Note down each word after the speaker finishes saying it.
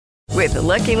With the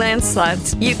Lucky Land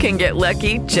Slots, you can get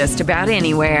lucky just about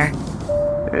anywhere.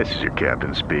 This is your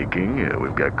captain speaking.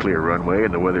 We've got clear runway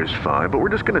and the weather's fine, but we're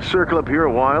just going to circle up here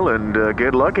a while and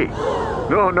get lucky.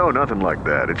 No, nothing like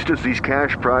that. It's just these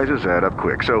cash prizes add up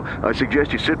quick. So I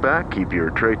suggest you sit back, keep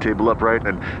your tray table upright,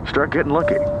 and start getting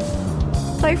lucky.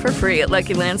 Play for free at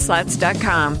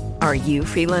LuckyLandSlots.com. Are you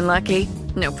feeling lucky?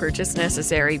 No purchase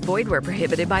necessary. Void where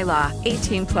prohibited by law.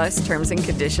 18 plus terms and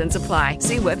conditions apply.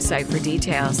 See website for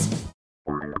details.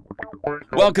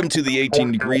 Welcome to the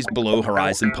 18 Degrees Below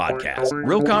Horizon podcast.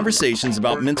 Real conversations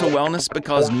about mental wellness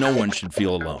because no one should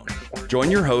feel alone. Join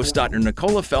your hosts, Dr.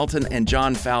 Nicola Felton and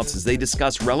John Fouts, as they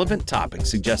discuss relevant topics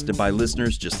suggested by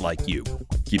listeners just like you.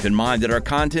 Keep in mind that our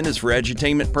content is for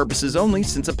edutainment purposes only,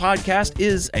 since a podcast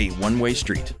is a one-way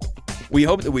street. We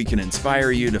hope that we can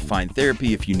inspire you to find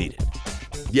therapy if you need it.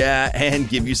 Yeah, and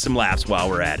give you some laughs while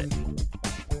we're at it.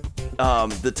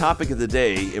 The topic of the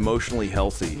day, emotionally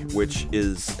healthy, which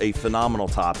is a phenomenal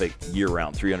topic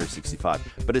year-round,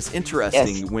 365. But it's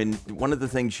interesting when one of the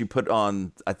things you put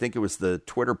on, I think it was the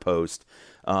Twitter post,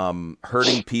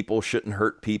 hurting people shouldn't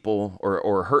hurt people,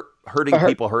 or hurting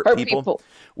people hurt people.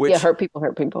 Which, hurt people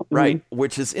hurt people. Right,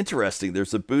 which is interesting.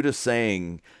 There's a Buddhist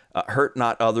saying, hurt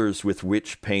not others with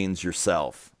which pains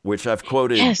yourself, which I've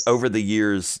quoted over the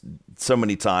years so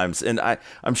many times. And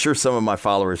I'm sure some of my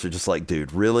followers are just like,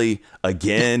 dude, really?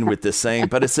 Again with this saying?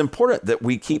 But it's important that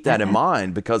we keep that in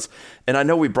mind because, and I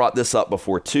know we brought this up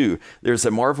before too, there's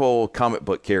a Marvel comic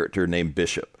book character named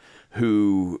Bishop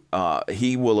who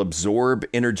he will absorb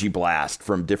energy blast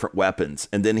from different weapons,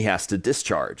 and then he has to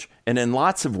discharge. And in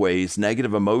lots of ways,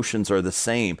 negative emotions are the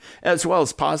same, as well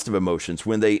as positive emotions.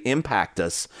 When they impact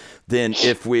us, then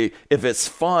if it's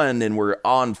fun and we're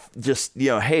on just,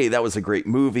 hey, that was a great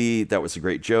movie, that was a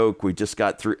great joke, we just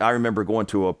got through. I remember going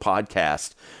to a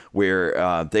podcast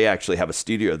where they actually have a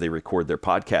studio they record their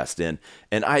podcast in.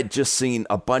 And I had just seen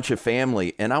a bunch of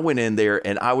family, and I went in there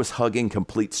and I was hugging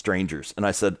complete strangers. And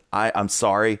I said, I'm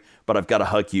sorry, but I've got to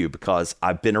hug you because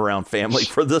I've been around family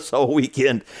for this whole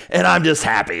weekend and I'm just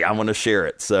happy. I want to share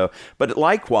it. So, but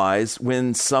likewise,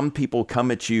 when some people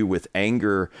come at you with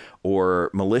anger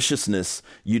or maliciousness,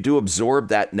 you do absorb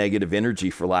that negative energy,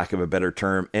 for lack of a better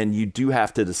term, and you do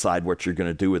have to decide what you're going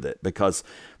to do with it, because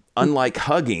unlike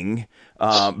hugging,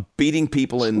 beating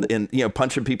people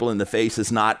punching people in the face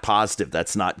is not positive.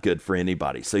 That's not good for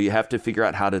anybody. So you have to figure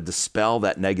out how to dispel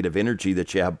that negative energy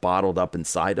that you have bottled up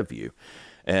inside of you.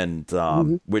 And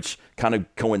which kind of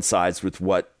coincides with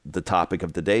what the topic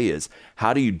of the day is.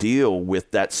 How do you deal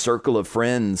with that circle of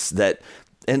friends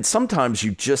and sometimes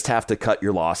you just have to cut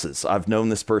your losses. I've known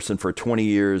this person for 20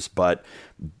 years, but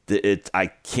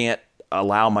I can't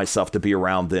allow myself to be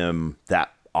around them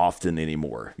that often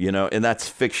anymore, and that's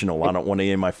fictional. I don't want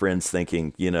any of my friends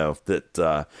thinking,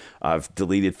 that I've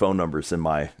deleted phone numbers on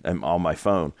my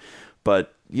phone.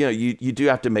 But, you do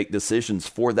have to make decisions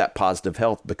for that positive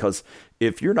health, because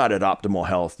if you're not at optimal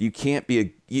health, you can't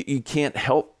you can't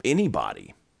help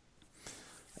anybody.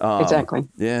 Exactly.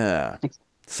 Yeah.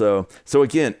 So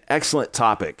again, excellent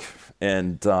topic.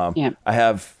 And I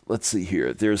have, let's see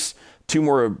here. There's 2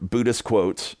 more Buddhist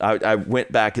quotes. I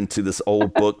went back into this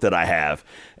old book that I have.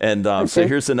 And so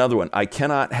here's another one. I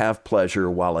cannot have pleasure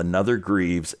while another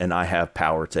grieves, and I have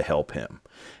power to help him.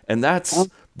 And that's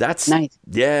nice.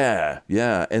 Yeah.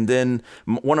 And then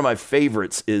one of my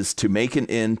favorites is, to make an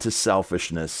end to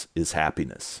selfishness is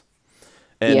happiness.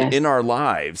 And in our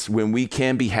lives, when we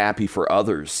can be happy for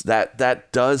others,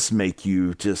 that does make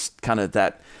you just kind of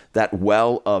that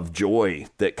well of joy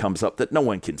that comes up that no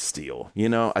one can steal.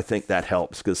 I think that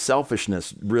helps, because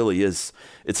selfishness really it's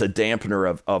a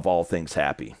dampener of all things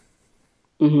happy.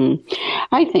 Mm-hmm.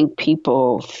 I think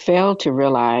people fail to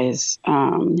realize,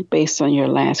 based on your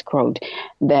last quote,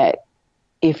 that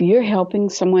if you're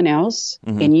helping someone else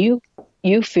and you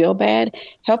feel bad,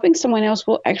 helping someone else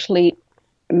will actually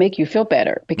make you feel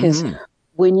better, because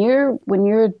when you're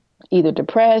either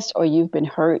depressed or you've been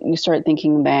hurt, you start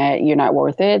thinking that you're not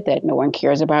worth it, that no one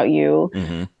cares about you,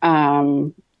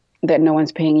 that no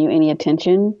one's paying you any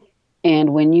attention.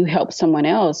 And when you help someone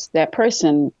else, that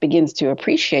person begins to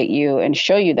appreciate you and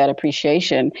show you that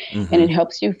appreciation, and it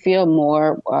helps you feel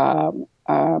more,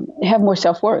 have more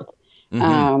self-worth.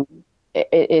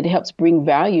 It helps bring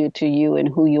value to you and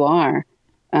who you are.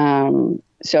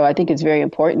 So I think it's very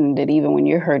important that even when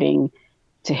you're hurting,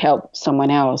 to help someone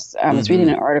else. I was reading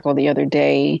an article the other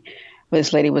day where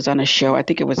this lady was on a show. I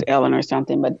think it was Ellen or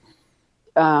something, but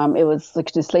it was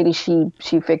like this lady,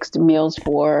 she fixed meals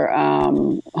for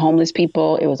homeless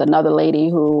people. It was another lady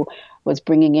who was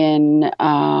bringing in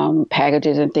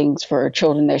packages and things for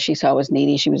children that she saw was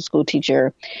needy. She was a school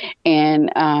teacher. And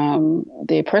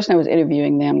the person that was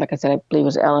interviewing them, like I said, I believe it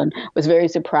was Ellen, was very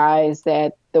surprised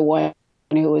that the one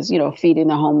who was, feeding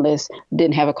the homeless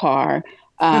didn't have a car,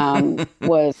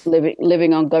 was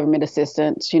living on government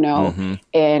assistance,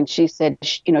 and she said,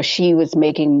 she was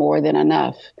making more than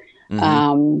enough.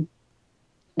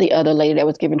 The other lady that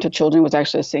was given to children was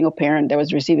actually a single parent that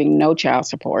was receiving no child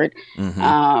support,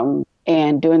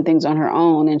 and doing things on her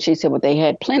own. And she said, well, they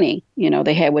had plenty,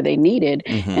 they had what they needed.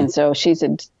 And so she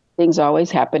said, things always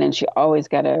happen, and she always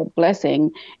got a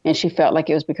blessing, and she felt like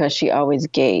it was because she always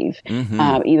gave.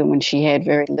 Even when she had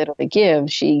very little to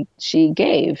give, she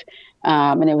gave.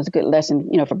 And it was a good lesson,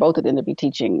 for both of them to be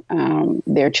teaching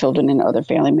their children and other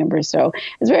family members. So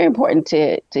it's very important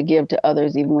to give to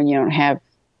others, even when you don't have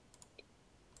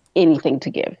anything to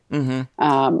give. Even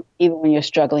when you're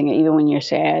struggling, even when you're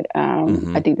sad.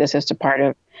 I think that's just a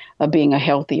part of being a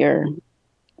healthier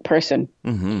person.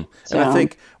 So, and I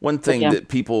think one thing that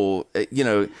people,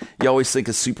 you always think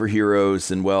of superheroes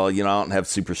and, well, I don't have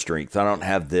super strength. I don't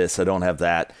have this. I don't have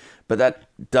that. But that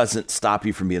doesn't stop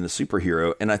you from being a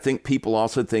superhero. And I think people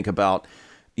also think about,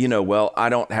 well, I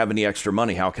don't have any extra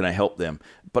money. How can I help them?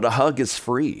 But a hug is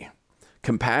free.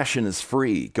 Compassion is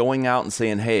free. Going out and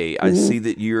saying, hey, I see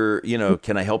that you're,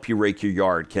 can I help you rake your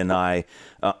yard? Can I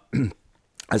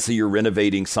see you're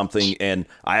renovating something and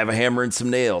I have a hammer and some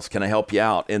nails. Can I help you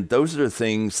out? And those are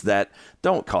things that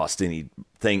don't cost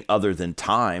anything other than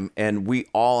time. And we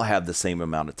all have the same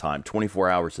amount of time, 24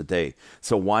 hours a day.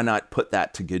 So why not put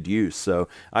that to good use? So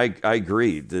I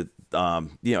agree that,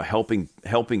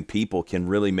 helping people can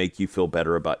really make you feel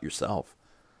better about yourself.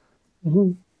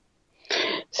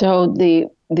 So the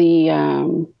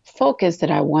focus that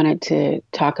I wanted to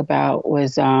talk about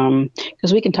was,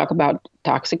 because we can talk about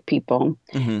toxic people,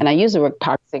 and I use the word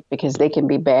toxic because they can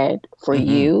be bad for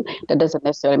you. That doesn't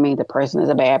necessarily mean the person is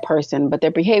a bad person, but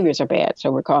their behaviors are bad.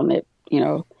 So we're calling it,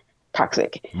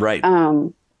 toxic. Right.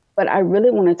 But I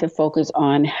really wanted to focus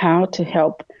on how to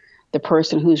help the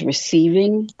person who's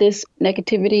receiving this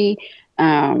negativity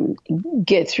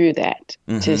get through that,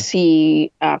 to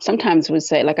see, sometimes we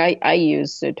say, like I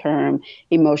use the term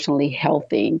emotionally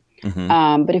healthy,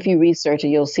 but if you research it,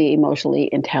 you'll see emotionally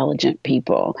intelligent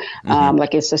people,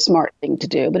 like it's a smart thing to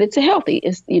do, but it's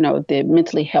the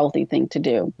mentally healthy thing to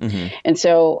do. And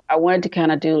so I wanted to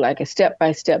kind of do like a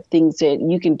step-by-step things that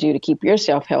you can do to keep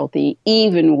yourself healthy,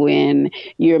 even when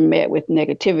you're met with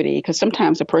negativity, because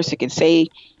sometimes a person can say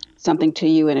something to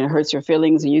you and it hurts your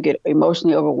feelings and you get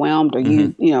emotionally overwhelmed, or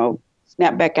you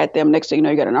snap back at them. Next thing you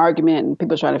know, you got an argument and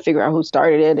people are trying to figure out who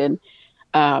started it. And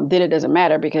then it doesn't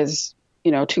matter because,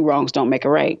 two wrongs don't make a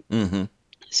right.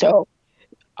 So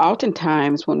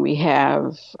oftentimes when we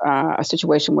have a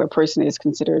situation where a person is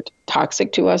considered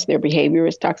toxic to us, their behavior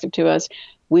is toxic to us,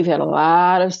 we've had a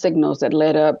lot of signals that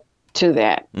led up to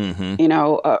that.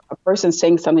 A person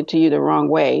saying something to you the wrong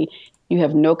way, you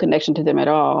have no connection to them at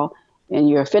all, and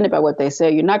you're offended by what they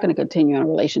say, you're not going to continue in a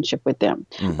relationship with them.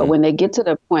 But when they get to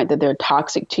the point that they're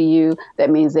toxic to you, that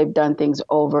means they've done things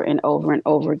over and over and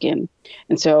over again.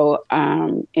 And so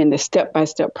in the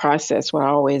step-by-step process, what I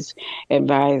always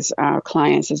advise our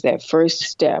clients is that first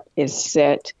step is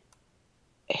set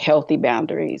healthy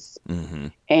boundaries.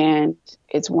 And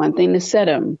it's one thing to set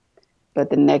them, but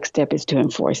the next step is to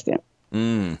enforce them.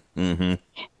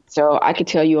 So I could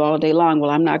tell you all day long, well,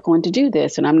 I'm not going to do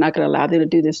this, and I'm not going to allow them to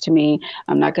do this to me.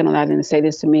 I'm not going to allow them to say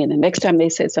this to me. And the next time they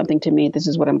said something to me, this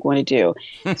is what I'm going to do.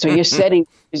 So you're setting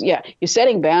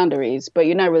boundaries, but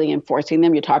you're not really enforcing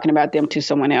them. You're talking about them to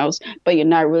someone else, but you're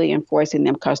not really enforcing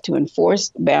them, because to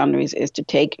enforce boundaries is to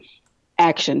take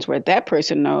actions where that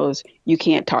person knows you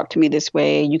can't talk to me this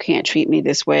way, you can't treat me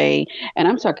this way. And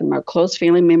I'm talking about close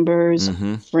family members,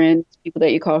 friends, people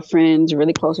that you call friends,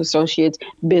 really close associates,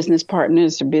 business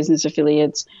partners or business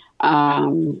affiliates,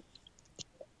 moms,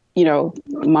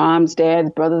 dads,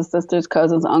 brothers, sisters,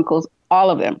 cousins, uncles, all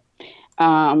of them.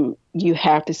 You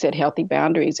have to set healthy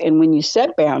boundaries. And when you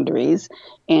set boundaries,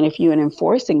 and if you're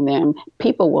enforcing them,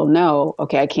 people will know,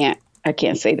 okay, I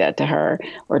can't say that to her,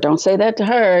 or don't say that to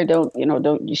her.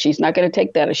 She's not going to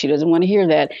take that, or she doesn't want to hear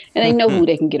that. And they know who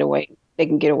they can get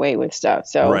away with stuff.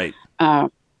 So, right. And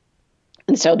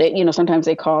so they, sometimes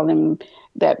they call them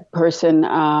that person,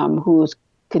 who's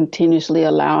continuously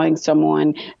allowing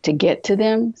someone to get to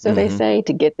them. So they say,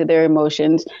 to get to their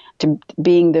emotions, to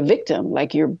being the victim,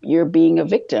 like you're being a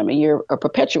victim, and you're a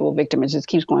perpetual victim. It just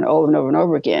keeps going over and over and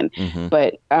over again.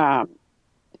 But,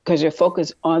 because you're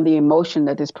focused on the emotion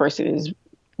that this person is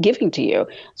giving to you.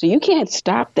 So you can't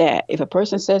stop that. If a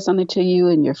person says something to you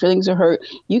and your feelings are hurt,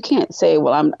 you can't say,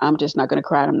 well, I'm just not going to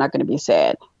cry. I'm not going to be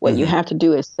sad. What you have to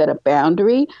do is set a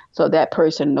boundary so that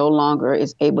person no longer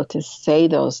is able to say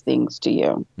those things to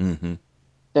you. Mm-hmm.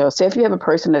 So say if you have a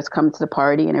person that's come to the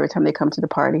party and every time they come to the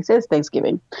party, say it's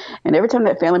Thanksgiving, and every time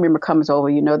that family member comes over,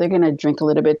 you know they're going to drink a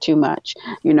little bit too much.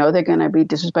 You know they're going to be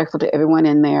disrespectful to everyone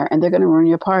in there, and they're going to ruin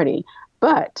your party.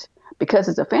 But because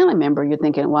it's a family member, you're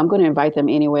thinking, well, I'm going to invite them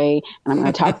anyway, and I'm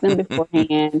going to talk to them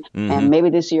beforehand, and maybe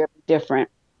this year will be different.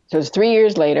 So it's 3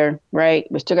 years later,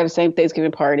 right? We still got the same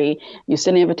Thanksgiving party. You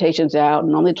send invitations out,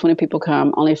 and only 20 people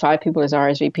come. Only 5 people is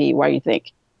RSVP. Why do you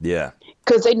think? Yeah.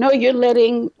 Because they know you're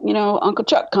letting, Uncle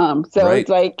Chuck come. So It's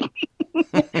like,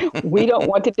 we don't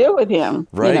want to deal with him,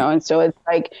 right. And so it's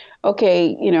like,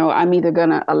 okay, I'm either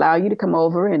going to allow you to come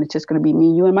over and it's just going to be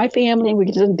me, you, and my family. We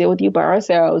can just deal with you by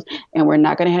ourselves, and we're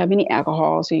not going to have any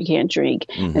alcohol, so you can't drink.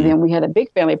 And then we had a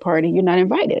big family party. You're not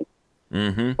invited.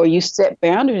 Or you set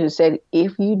boundaries and said,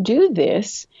 if you do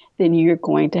this, then you're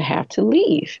going to have to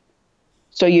leave.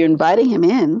 So you're inviting him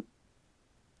in.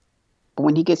 But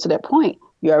when he gets to that point,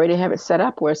 you already have it set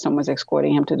up where someone's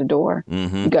escorting him to the door.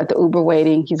 You got the Uber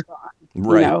waiting. He's gone.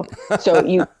 Right. So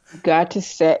you've got to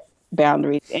set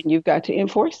boundaries and you've got to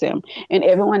enforce them. And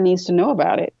everyone needs to know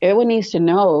about it. Everyone needs to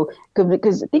know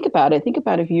because think about it. Think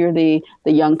about if you're the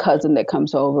young cousin that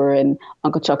comes over and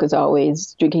Uncle Chuck is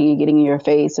always drinking and getting in your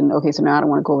face. And okay, so now I don't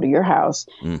want to go over to your house.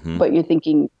 But you're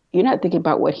not thinking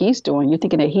about what he's doing. You're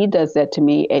thinking that he does that to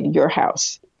me at your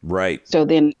house. Right. So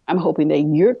then I'm hoping that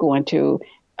you're going to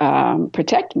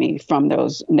protect me from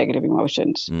those negative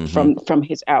emotions, from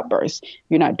his outbursts.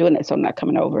 You're not doing it, so I'm not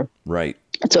coming over. Right.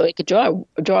 So it could draw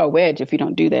a wedge if you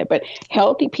don't do that. But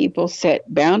healthy people set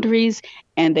boundaries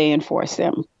and they enforce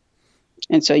them.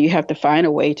 And so you have to find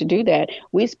a way to do that.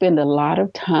 We spend a lot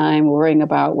of time worrying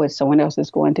about what someone else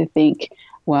is going to think.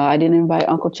 Well, I didn't invite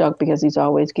Uncle Chuck because he's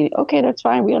always getting, okay, that's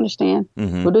fine. We understand.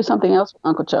 We'll do something else with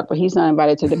Uncle Chuck, but he's not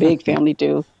invited to the big family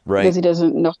do because he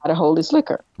doesn't know how to hold his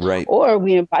liquor. Right. Or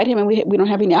we invite him and we don't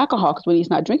have any alcohol because when he's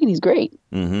not drinking, he's great.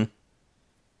 You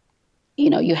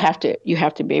have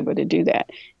to be able to do that.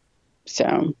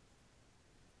 So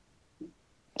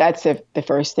that's the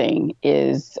first thing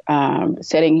is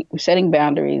setting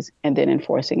boundaries and then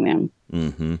enforcing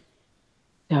them.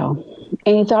 So,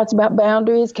 any thoughts about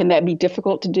boundaries? Can that be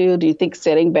difficult to do? Do you think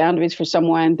setting boundaries for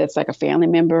someone that's like a family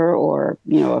member or,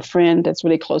 a friend that's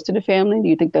really close to the family, do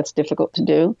you think that's difficult to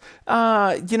do?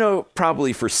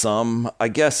 Probably for some. I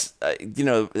guess,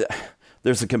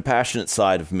 there's a compassionate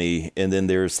side of me, and then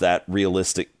there's that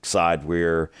realistic side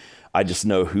where I just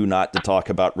know who not to talk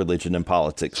about religion and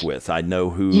politics with. I know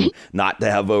who not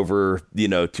to have over,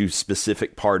 to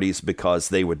specific parties because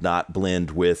they would not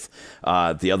blend with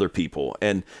the other people.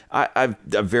 And I've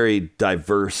a very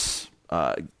diverse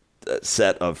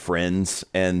set of friends,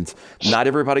 and not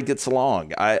everybody gets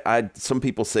along. Some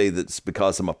people say that it's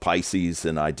because I'm a Pisces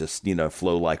and I just,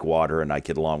 flow like water and I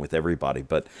get along with everybody.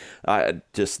 But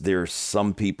there's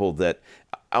some people that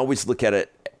I always look at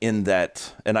it in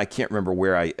that, and I can't remember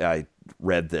where I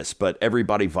read this, but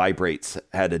everybody vibrates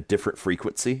at a different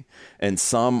frequency, and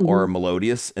some are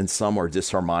melodious and some are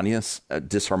disharmonious.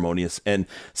 And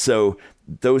so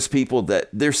those people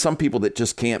there's some people that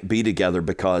just can't be together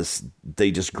because they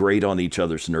just grate on each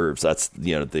other's nerves. That's,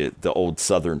 the old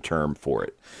Southern term for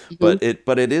it. But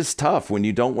it is tough when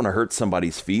you don't want to hurt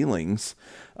somebody's feelings,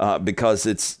 because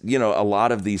it's, a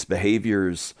lot of these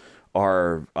behaviors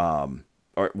are,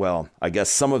 well, I guess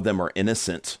some of them are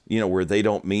innocent, where they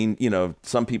don't mean,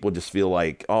 some people just feel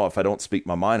like, oh, if I don't speak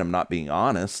my mind, I'm not being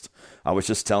honest. I was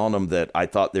just telling them that I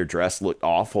thought their dress looked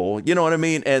awful. You know what I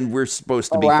mean? And we're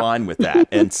supposed to be fine with that.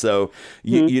 And so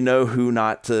you know who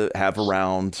not to have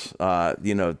around,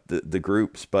 the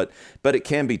groups, but it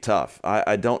can be tough.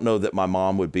 I don't know that my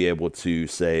mom would be able to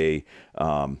say,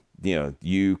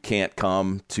 you can't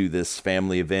come to this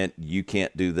family event. You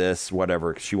can't do this,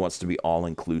 whatever. She wants to be all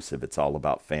inclusive. It's all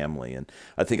about family. And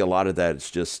I think a lot of that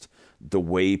is just the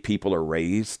way people are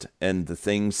raised and the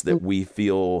things that we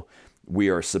feel we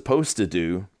are supposed to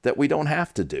do that we don't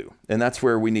have to do. And that's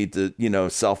where we need to,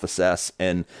 self-assess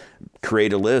and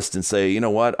create a list and say, you know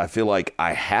what, I feel like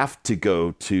I have to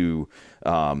go to,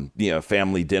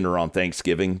 family dinner on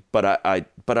Thanksgiving, but I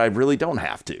really don't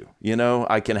have to.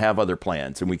 I can have other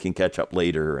plans and we can catch up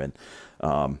later. And,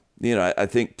 I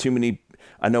think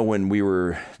I know when we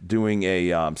were doing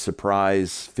a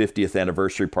surprise 50th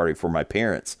anniversary party for my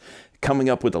parents, coming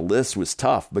up with a list was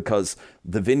tough because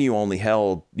the venue only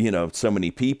held, so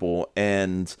many people.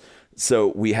 And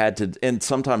So we had to, and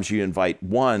sometimes you invite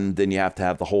one, then you have to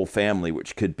have the whole family,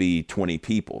 which could be 20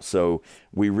 people. So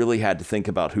we really had to think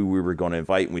about who we were going to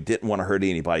invite, and we didn't want to hurt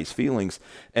anybody's feelings.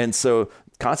 And so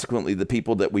consequently, the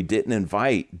people that we didn't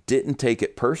invite didn't take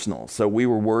it personal. So we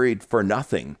were worried for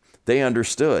nothing. They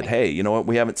understood, hey, you know what?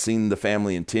 We haven't seen the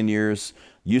family in 10 years,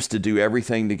 used to do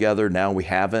everything together. Now we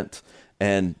haven't.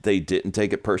 And they didn't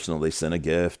take it personal. They sent a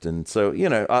gift. And so, you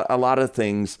know, a lot of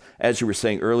things, as you were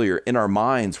saying earlier, in our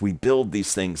minds, we build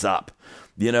these things up.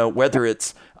 You know, whether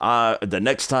it's the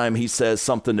next time he says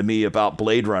something to me about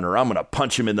Blade Runner, I'm going to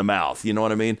punch him in the mouth. You know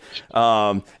what I mean?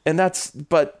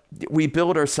 But we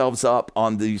build ourselves up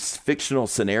on these fictional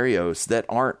scenarios that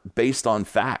aren't based on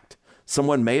fact.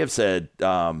 Someone may have said,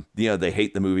 they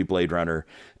hate the movie Blade Runner,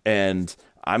 and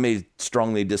I may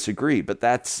strongly disagree, but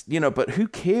but who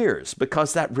cares?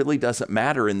 Because that really doesn't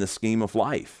matter in the scheme of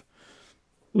life.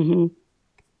 Mm-hmm.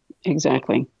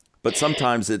 Exactly. But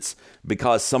sometimes it's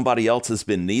because somebody else has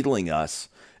been needling us.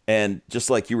 And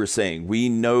just like you were saying, we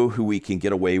know who we can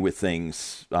get away with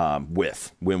things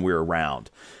with when we're around,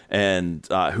 and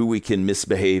who we can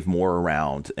misbehave more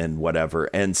around and whatever.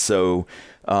 And so,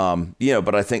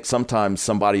 but I think sometimes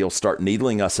somebody will start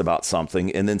needling us about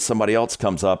something, and then somebody else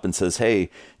comes up and says,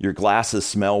 hey, your glasses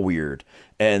smell weird.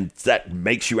 And that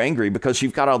makes you angry because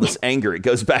you've got all this anger. It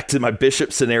goes back to my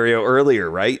Bishop scenario earlier,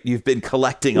 right? You've been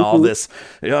collecting all this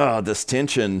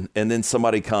tension, and then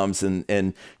somebody comes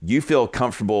and you feel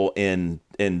comfortable in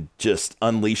just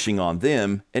unleashing on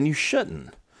them, and you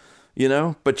shouldn't,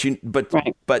 but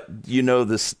you know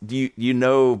this, you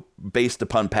know, based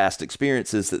upon past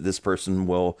experiences, that this person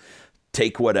will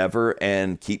take whatever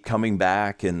and keep coming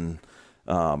back. And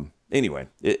anyway,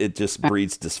 it just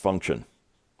breeds dysfunction.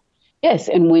 Yes,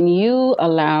 and when you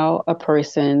allow a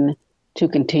person to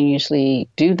continuously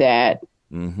do that,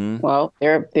 well,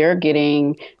 they're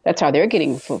getting, that's how they're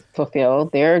getting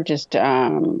fulfilled. They're just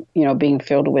being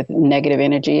filled with negative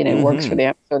energy, and it works for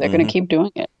them, so they're going to keep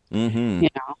doing it.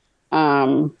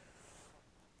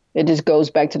 It just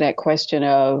goes back to that question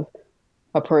of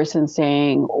a person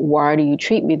saying, "Why do you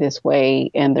treat me this way?"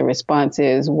 And the response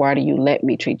is, "Why do you let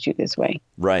me treat you this way?"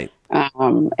 Right.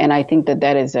 And I think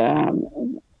that is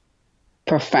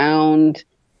profound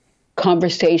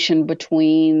conversation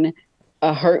between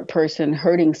a hurt person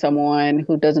hurting someone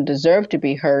who doesn't deserve to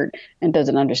be hurt and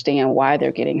doesn't understand why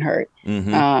they're getting hurt.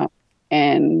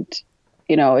 It's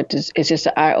just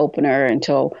an eye opener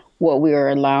into what we are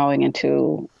allowing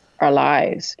into our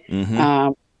lives.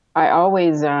 I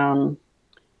always, I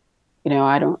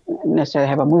don't necessarily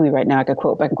have a movie right now I can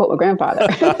quote, but I can quote my grandfather.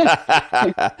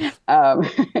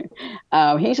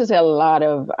 He used to say a lot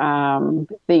of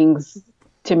things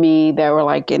to me that were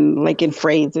like in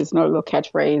phrases, no little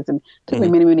catchphrase, and took me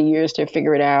many, many years to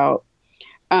figure it out.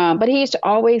 But he used to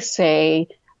always say,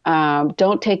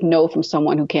 don't take no from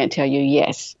someone who can't tell you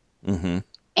yes.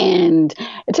 And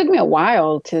it took me a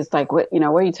while to like, what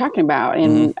are you talking about?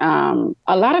 And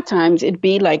a lot of times it'd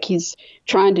be like he's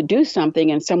trying to do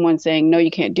something and someone's saying, no, you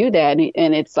can't do that.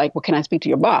 And it's like, well, can I speak to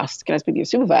your boss? Can I speak to your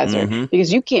supervisor?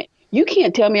 Because you can't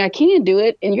tell me I can do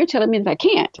it, and you're telling me that I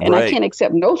can't. And I can't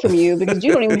accept no from you because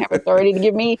you don't even have authority to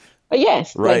give me a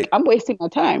yes. Right. Like, I'm wasting my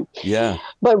time. Yeah.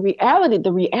 But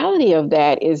the reality of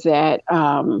that is that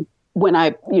when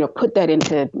I put that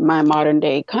into my modern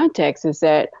day context, is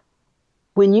that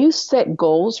when you set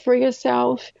goals for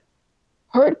yourself,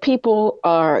 hurt people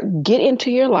get into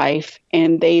your life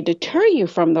and they deter you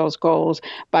from those goals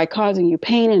by causing you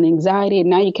pain and anxiety. And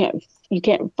now you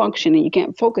can't function and you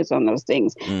can't focus on those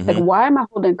things. Like, why am I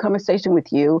holding a conversation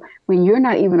with you when you're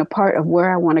not even a part of where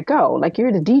I want to go? Like,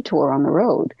 you're the detour on the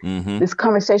road. This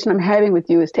conversation I'm having with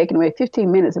you is taking away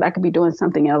 15 minutes and I could be doing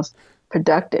something else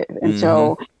productive. And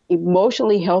so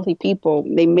emotionally healthy people,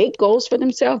 they make goals for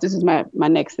themselves. This is my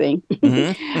next thing.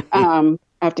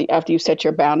 After you set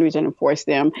your boundaries and enforce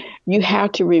them, you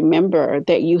have to remember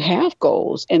that you have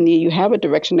goals and you have a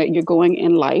direction that you're going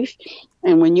in life.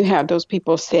 And when you have those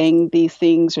people saying these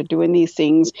things or doing these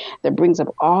things that brings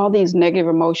up all these negative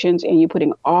emotions and you're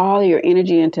putting all your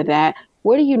energy into that,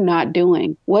 what are you not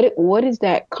doing? What is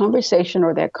that conversation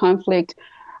or that conflict?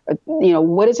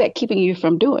 What is that keeping you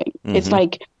from doing? It's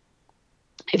like,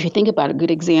 if you think about a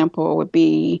good example would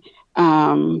be,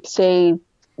 say,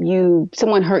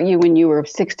 someone hurt you when you were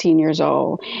 16 years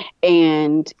old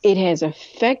and it has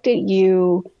affected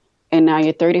you, and now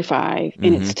you're 35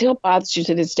 and it still bothers you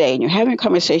to this day, and you're having a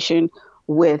conversation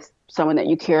with someone that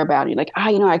you care about. You're like,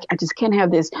 I just can't have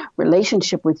this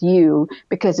relationship with you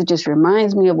because it just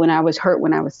reminds me of when I was hurt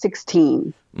when I was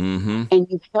 16. And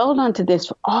you held on to this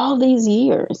for all these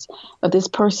years of this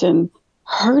person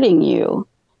hurting you.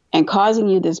 and causing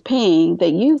you this pain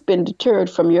that you've been deterred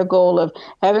from your goal of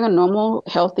having a normal,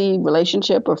 healthy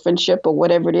relationship or friendship or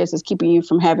whatever it is that's keeping you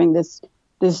from having this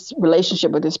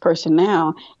relationship with this person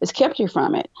now, has kept you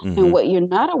from it. And what you're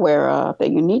not aware of,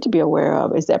 that you need to be aware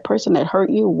of, is that person that hurt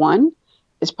you, one,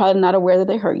 is probably not aware that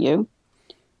they hurt you.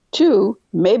 Two,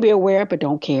 may be aware but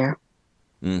don't care.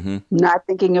 Not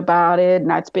thinking about it,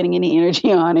 not spending any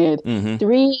energy on it.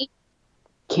 Three,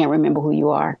 can't remember who you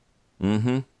are.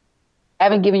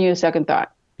 Haven't given you a second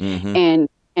thought. And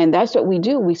that's what we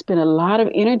do. We spend a lot of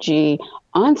energy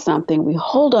on something. We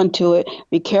hold on to it.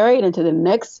 We carry it into the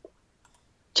next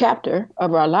chapter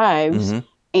of our lives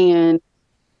and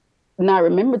not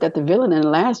remember that the villain in the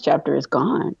last chapter is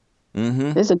gone.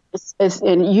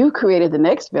 And you created the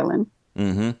next villain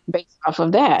based off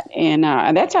of that. And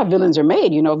that's how villains are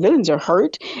made. You know, villains are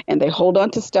hurt and they hold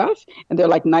on to stuff and they're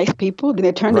like nice people. Then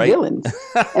they turn to villains.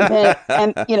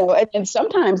 And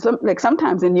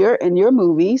sometimes in your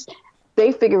movies,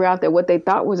 they figure out that what they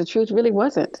thought was the truth really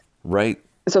wasn't. Right.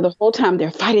 So the whole time they're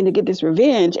fighting to get this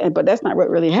revenge, but that's not what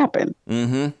really happened.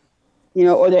 You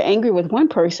know, or they're angry with one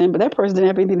person, but that person didn't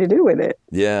have anything to do with it.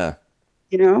 Yeah.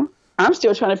 You know, I'm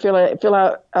still trying to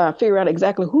figure out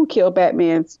exactly who killed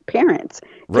Batman's parents.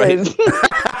 Right.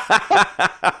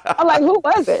 I'm like, who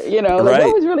was it? You know, like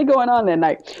what was really going on that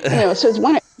night? You know, so it's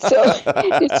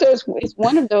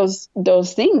one of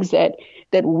those things that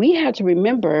we have to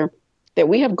remember, that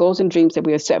we have goals and dreams that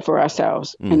we have set for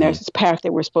ourselves. And there's this path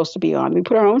that we're supposed to be on. We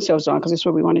put our own selves on because it's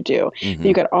what we want to do. Then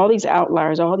you got all these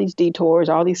outliers, all these detours,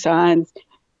 all these signs.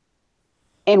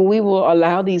 And we will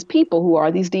allow these people who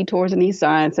are these detours and these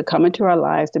signs to come into our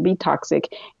lives, to be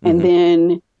toxic. And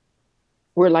then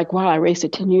we're like, wow, I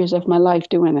wasted 10 years of my life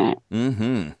doing that.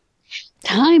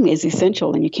 Time is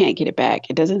essential and you can't get it back.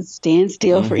 It doesn't stand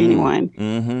still for anyone.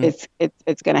 It's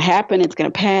going to happen. It's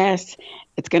going to pass.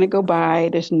 It's going to go by.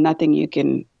 There's nothing you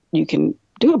can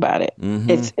do about it.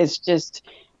 It's just,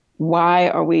 why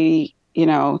are we, you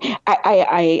know,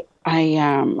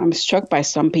 I'm struck by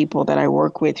some people that I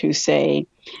work with who say,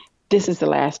 this is the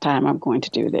last time I'm going to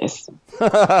do this.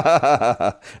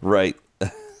 Right.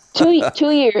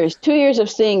 2 years of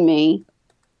seeing me.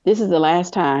 This is the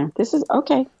last time. This is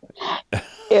okay.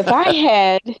 If I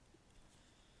had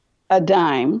a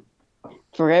dime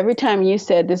for every time you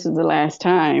said this is the last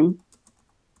time,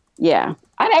 yeah,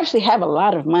 I'd actually have a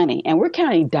lot of money, and we're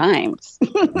counting dimes.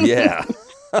 Yeah.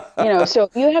 You know, so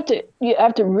you have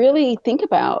to really think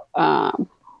about,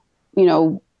 you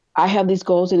know, I have these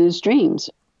goals and these dreams,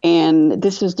 and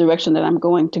this is the direction that I'm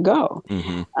going to go.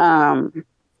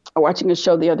 Watching a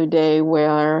show the other day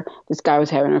where this guy was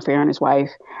having an affair on his wife.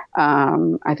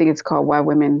 I think it's called Why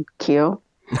Women Kill.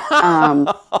 Yeah,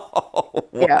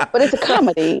 but it's a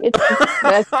comedy. It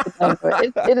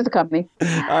is a comedy.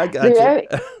 I got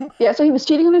you. Yeah, so he was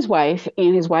cheating on his wife,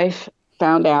 and his wife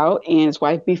found out, and his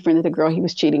wife befriended the girl he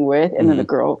was cheating with, and then the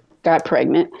girl got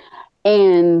pregnant.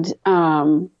 And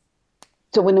so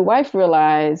when the wife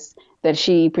realized that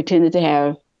she pretended to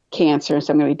have cancer and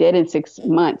something, to be dead in 6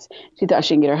 months, she thought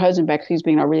she could get her husband back because he was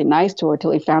being all really nice to her,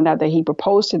 until he found out that he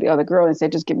proposed to the other girl and said,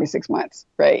 just give me 6 months.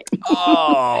 Right.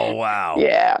 Oh, wow.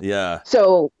 Yeah.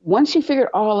 So once she figured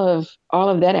all of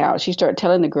that out, she started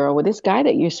telling the girl, well, this guy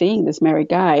that you're seeing, this married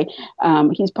guy,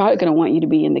 he's probably going to want you to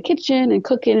be in the kitchen and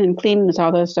cooking and cleaning and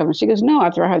all that stuff. And she goes, no,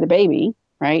 after I have the baby,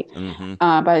 right,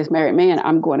 by this married man,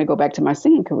 I'm going to go back to my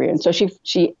singing career. And so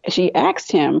she asked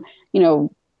him, you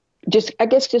know, just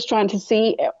trying to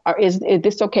see, is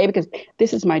this okay? Because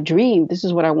this is my dream. This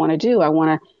is what I want to do. I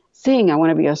want to sing. I want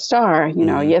to be a star. You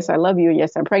know, yes, I love you. And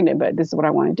yes, I'm pregnant, but this is what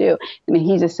I want to do. And then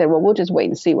he just said, well, we'll just wait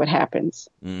and see what happens.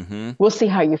 We'll see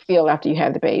how you feel after you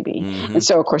have the baby. And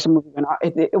so, of course, the movie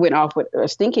went off with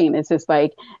us thinking, it's just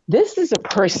like, this is a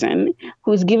person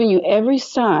who's giving you every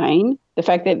sign, the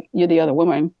fact that you're the other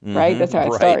woman, right? That's how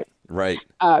it started. Right.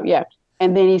 Yeah.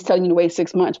 And then he's telling you to wait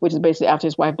 6 months, which is basically after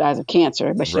his wife dies of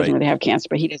cancer, but she doesn't really have cancer,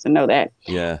 but he doesn't know that.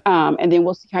 Yeah. And then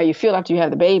we'll see how you feel after you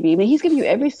have the baby. And then he's giving you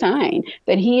every sign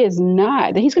that he's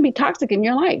going to be toxic in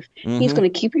your life. He's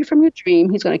going to keep you from your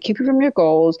dream. He's going to keep you from your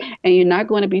goals, and you're not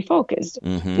going to be focused.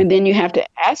 And then you have to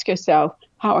ask yourself,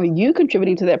 how are you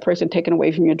contributing to that person taking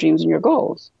away from your dreams and your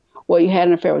goals? Well, you had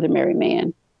an affair with a married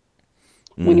man.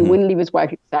 When he wouldn't leave his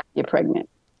wife, he decided to get pregnant.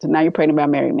 So now you're pregnant by a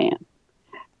married man.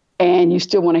 And you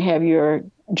still want to have your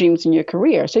dreams in your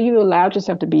career. So you allowed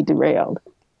yourself to be derailed,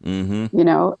 you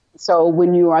know? So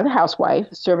when you are the housewife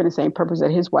serving the same purpose that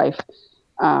his wife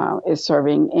is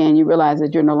serving, and you realize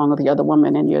that you're no longer the other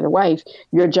woman and you're the wife,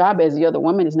 your job as the other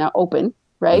woman is now open,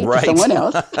 right? To someone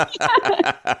else.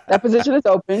 That position is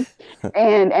open.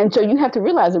 And so you have to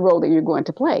realize the role that you're going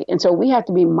to play. And so we have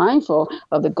to be mindful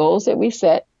of the goals that we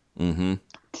set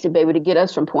to be able to get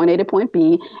us from point A to point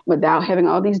B without having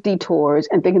all these detours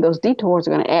and thinking those detours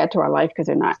are going to add to our life, because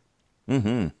they're not.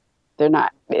 They're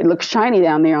not. It looks shiny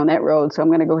down there on that road, so I'm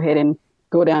going to go ahead and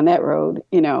go down that road.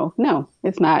 No,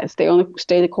 it's not. Stay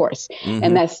the course.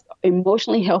 And that's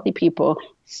emotionally healthy people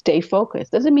stay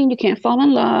focused. Doesn't mean you can't fall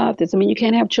in love. Doesn't mean you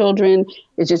can't have children.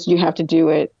 It's just you have to do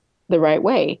it the right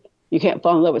way. You can't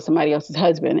fall in love with somebody else's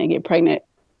husband and get pregnant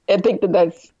and think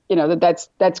that's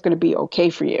that's going to be okay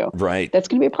for you. Right. That's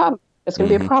going to be a problem. That's going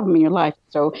to be a problem in your life.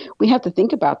 So we have to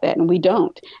think about that, and we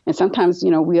don't. And sometimes,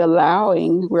 we're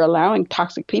allowing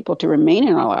toxic people to remain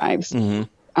in our lives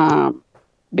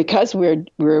because we're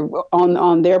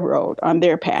on their road, on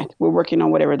their path. We're working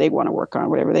on whatever they want to work on,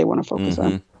 whatever they want to focus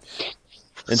on.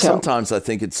 And sometimes I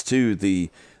think it's too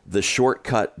the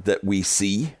shortcut that we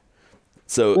see.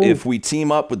 So if we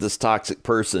team up with this toxic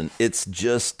person, it's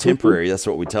just temporary. That's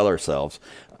what we tell ourselves.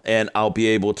 And I'll be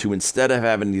able to, instead of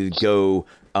having to go,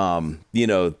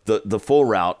 the full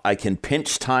route, I can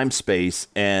pinch time space,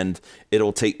 and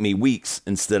it'll take me weeks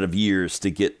instead of years to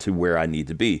get to where I need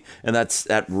to be. And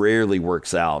that rarely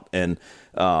works out. And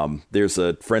there's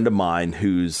a friend of mine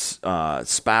whose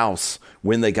spouse,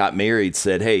 when they got married,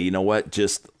 said, "Hey, you know what?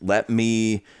 Just let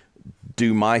me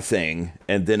do my thing,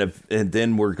 and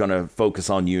then we're going to focus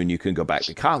on you, and you can go back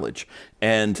to college."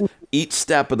 And each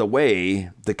step of the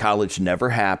way, the college never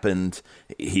happened.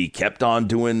 He kept on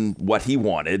doing what he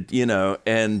wanted,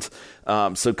 and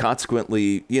so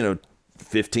consequently,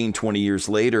 15, 20 years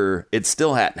later, it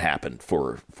still hadn't happened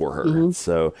for her.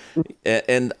 So,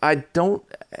 and I don't,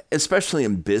 especially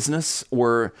in business,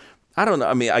 or I don't know,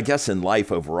 I mean, I guess in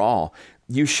life overall,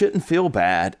 you shouldn't feel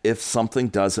bad if something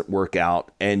doesn't work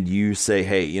out and you say,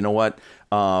 "Hey, you know what?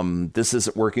 This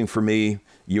isn't working for me."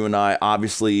 You and I,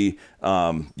 obviously,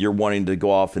 you're wanting to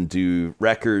go off and do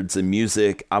records and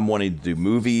music. I'm wanting to do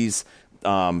movies.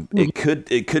 It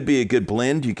could be a good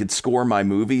blend. You could score my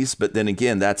movies, but then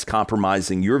again, that's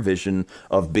compromising your vision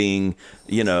of being,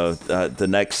 the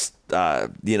next,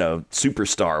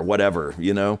 superstar, whatever,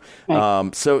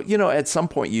 Right. So, at some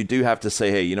point you do have to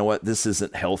say, "Hey, you know what? This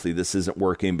isn't healthy. This isn't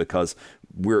working because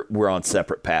we're on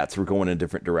separate paths. We're going in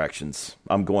different directions.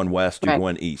 I'm going west. You're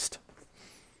going east."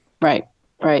 Right.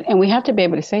 Right. And we have to be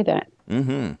able to say that.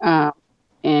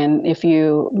 And if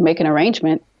you make an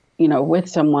arrangement, with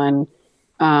someone,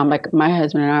 like my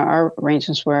husband and our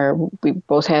arrangements were, we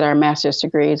both had our master's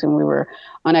degrees and we were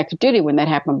on active duty when that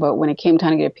happened. But when it came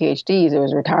time to get PhDs, it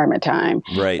was retirement time.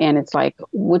 Right. And it's like,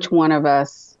 which one of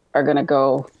us are going to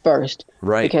go first?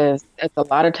 Right. Because it's a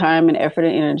lot of time and effort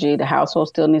and energy. The household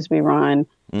still needs to be run.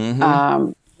 Which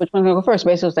one's going to go first?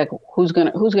 Basically, it's like, who's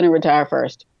going to retire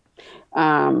first?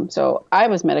 So I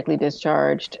was medically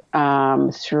discharged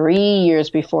 3 years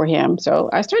before him. So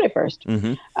I started first.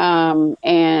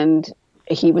 And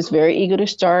he was very eager to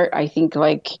start. I think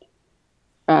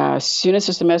as soon as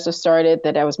the semester started,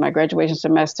 that was my graduation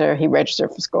semester, he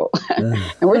registered for school. And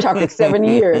we're talking 7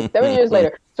 years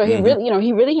later. So he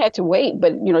really had to wait.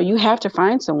 But, you have to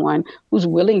find someone who's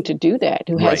willing to do that,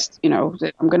 who has,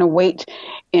 I'm going to wait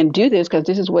and do this because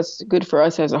this is what's good for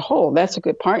us as a whole. That's a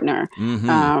good partner.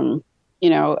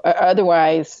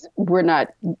 Otherwise we're not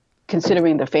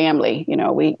considering the family,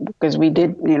 because we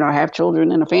did, have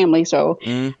children in a family. So,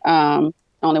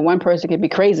 only one person could be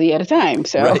crazy at a time.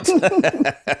 So,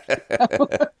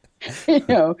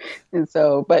 and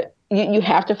so, but you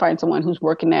have to find someone who's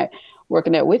working that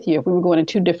with you. If we were going in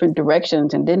two different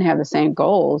directions and didn't have the same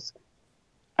goals,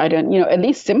 I don't, at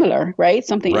least similar, right?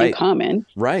 Something in common,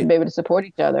 right? To be able to support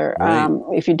each other. Right.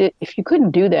 If you couldn't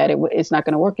do that, it's not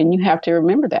going to work. And you have to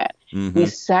remember that we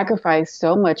sacrifice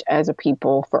so much as a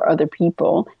people for other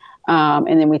people.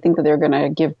 And then we think that they're going to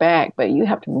give back, but you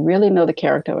have to really know the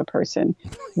character of a person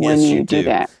when you do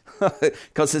that.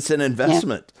 Because it's an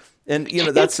investment. Yeah. And,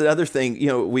 that's the other thing,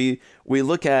 we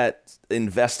look at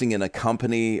investing in a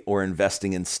company or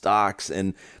investing in stocks,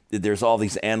 and there's all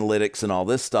these analytics and all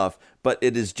this stuff, but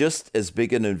it is just as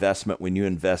big an investment when you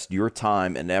invest your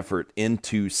time and effort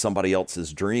into somebody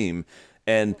else's dream.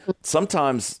 And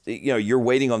sometimes, you're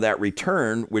waiting on that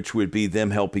return, which would be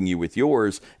them helping you with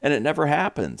yours, and it never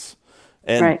happens.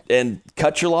 And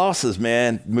cut your losses,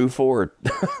 man. Move forward.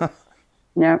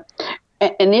 Yeah.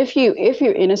 And if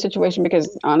you're in a situation,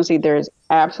 because honestly, there's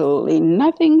absolutely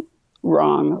nothing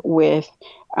wrong with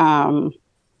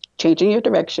changing your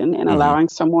direction and allowing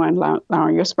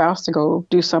your spouse to go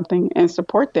do something and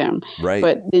support them. Right.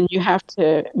 But then you have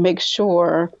to make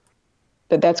sure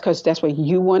that's because that's what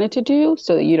you wanted to do,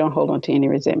 so that you don't hold on to any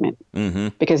resentment,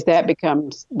 because that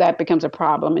becomes a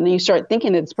problem. And then you start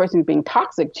thinking that this person is being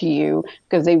toxic to you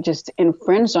because they've just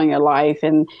infringed on your life.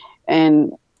 And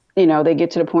they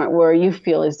get to the point where you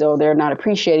feel as though they're not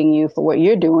appreciating you for what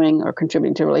you're doing or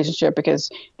contributing to a relationship because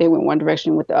they went one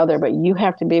direction with the other. But you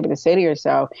have to be able to say to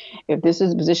yourself, if this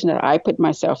is a position that I put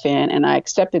myself in and I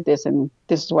accepted this and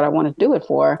this is what I want to do it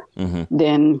for,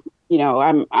 then,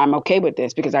 I'm okay with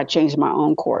this because I changed my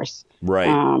own course.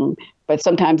 Right. But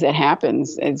sometimes that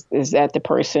happens is that the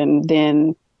person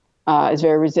then is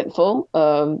very resentful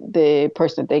of the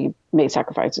person that they made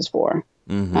sacrifices for.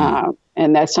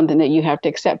 And that's something that you have to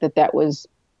accept, that was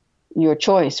your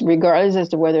choice, regardless as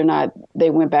to whether or not they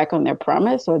went back on their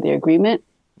promise or their agreement.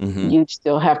 You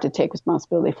still have to take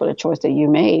responsibility for the choice that you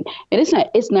made. And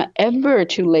it's not ever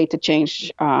too late to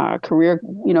change career,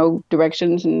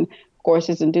 directions and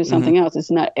courses and do something else. It's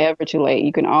not ever too late.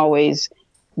 You can always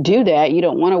do that. You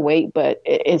don't want to wait, but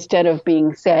instead of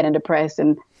being sad and depressed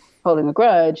and holding a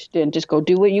grudge, then just go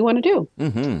do what you want to do.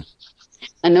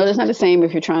 I know that's not the same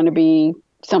if you're trying to be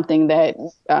something that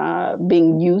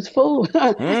being youthful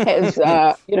has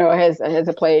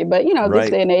a play. But, this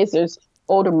day and age, there's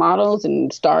older models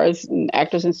and stars and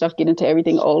actors and stuff get into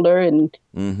everything older. And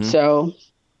so,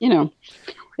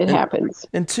 it happens.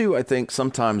 And two, I think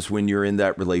sometimes when you're in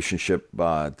that relationship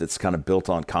that's kind of built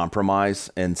on compromise,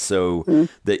 and so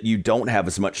that you don't have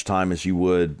as much time as you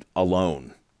would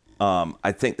alone.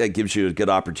 I think that gives you a good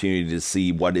opportunity to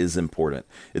see what is important.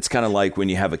 It's kind of like when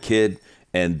you have a kid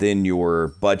and then your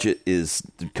budget is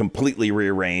completely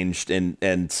rearranged.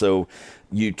 And so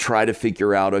you try to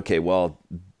figure out, okay, well,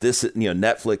 this,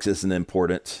 Netflix isn't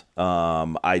important.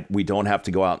 We don't have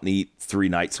to go out and eat 3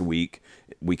 nights a week.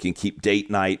 We can keep date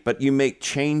night, but you make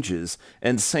changes.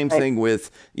 And same thing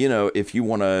with, if you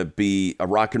want to be a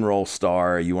rock and roll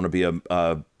star, you want to be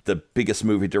the biggest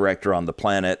movie director on the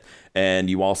planet, and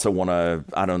you also want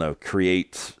to,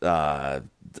 create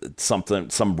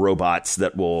some robots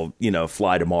that will,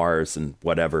 fly to Mars and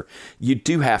whatever. You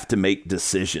do have to make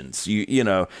decisions,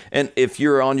 and if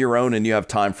you're on your own and you have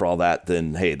time for all that,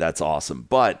 then hey, that's awesome.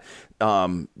 But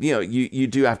you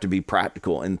do have to be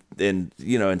practical, and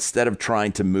instead of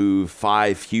trying to move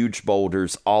 5 huge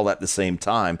boulders all at the same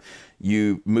time,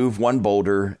 you move one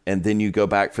boulder and then you go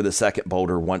back for the second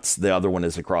boulder once the other one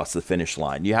is across the finish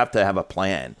line. You have to have a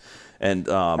plan. And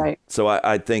so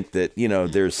I think that,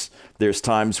 there's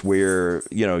times where,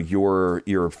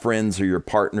 your friends or your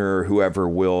partner or whoever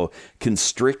will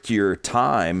constrict your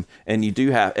time, and you do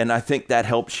have, and I think that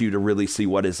helps you to really see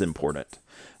what is important.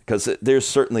 Because there's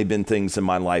certainly been things in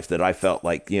my life that I felt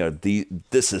like,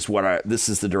 this is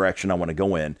the direction I want to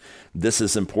go in. This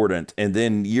is important. And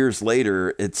then years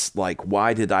later, it's like,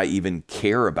 why did I even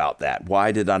care about that?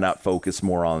 Why did I not focus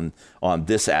more on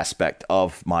this aspect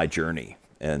of my journey?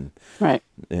 And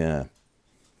yeah.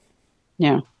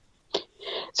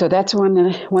 So that's one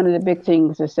of the big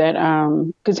things is that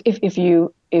because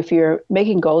if you're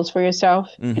making goals for yourself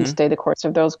and stay the course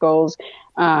of those goals,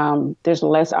 there's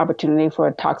less opportunity for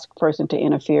a toxic person to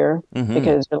interfere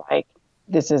because you're like,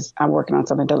 I'm working on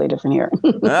something totally different here.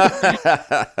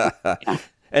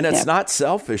 And it's not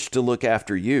selfish to look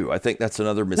after you. I think that's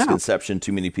another misconception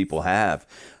too many people have.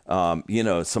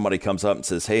 Somebody comes up and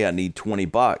says, hey, I need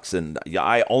 $20 and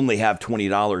I only have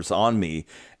 $20 on me.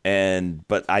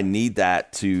 But I need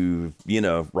that to,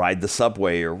 ride the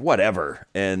subway or whatever.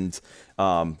 And,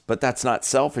 but that's not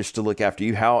selfish to look after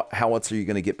you. How else are you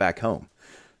going to get back home?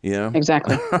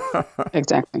 Exactly.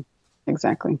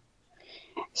 Exactly.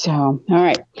 So, all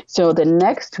right. So the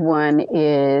next one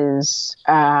is,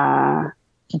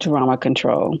 drama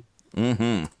control.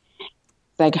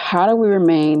 Like, how do we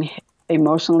remain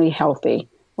emotionally healthy?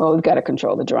 Well, we've got to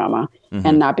control the drama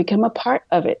and not become a part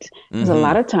of it. Because a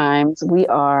lot of times we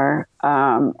are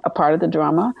a part of the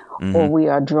drama or we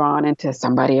are drawn into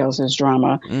somebody else's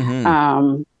drama.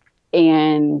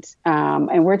 And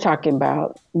we're talking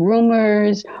about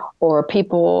rumors or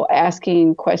people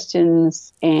asking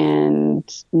questions and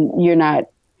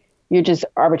you're just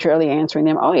arbitrarily answering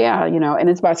them. Oh yeah, and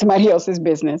it's about somebody else's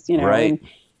business, Right.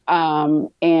 Or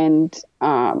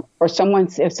if someone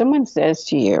says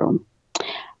to you,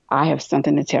 I have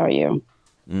something to tell you,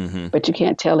 but you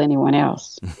can't tell anyone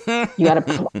else. You gotta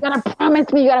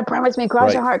promise me. You gotta promise me.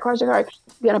 Cross your heart. You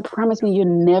gotta promise me you're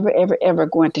never, ever, ever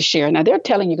going to share. Now they're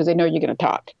telling you because they know you're going to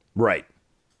talk. Right.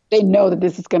 They know that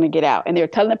this is going to get out, and they're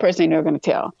telling the person they know going to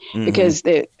tell. Because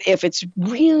if it's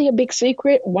really a big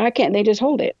secret, why can't they just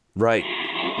hold it? Right.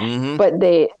 But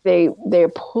they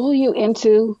pull you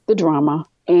into the drama.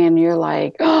 And you're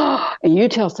like, oh, and you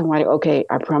tell somebody, okay,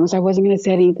 I promise I wasn't going to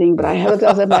say anything, but I have to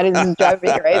tell somebody this is driving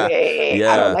me crazy.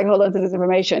 I don't like hold on to this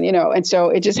information, and so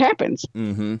it just happens.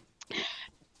 The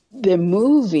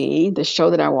show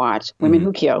that I watch, Women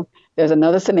Who Kill, there's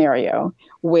another scenario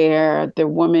where the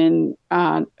woman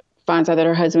finds out that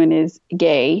her husband is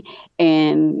gay,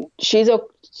 and she's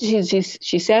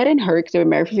sad and hurt because they were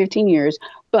married for 15 years,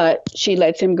 but she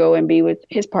lets him go and be with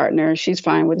his partner. She's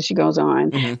fine with it. She goes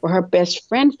on. Well, her best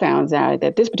friend finds out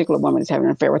that this particular woman is having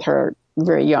an affair with her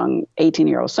very young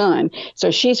 18-year-old son.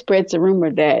 So she spreads the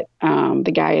rumor that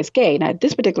the guy is gay. Now,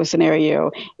 this particular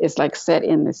scenario is like set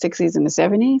in the 60s and the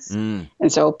 70s.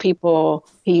 And so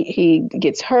he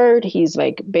gets hurt. He's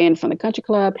like banned from the country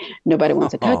club. Nobody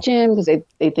wants to touch him because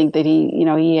they think that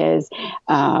he has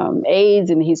AIDS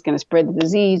and he's going to spread the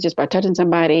disease just by touching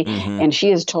somebody. And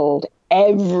she is told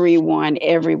everyone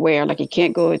everywhere, like he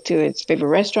can't go to his favorite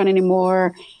restaurant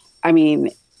anymore. I mean,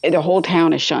 the whole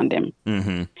town has shunned him.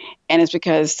 And it's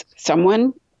because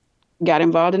someone got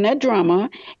involved in that drama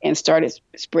and started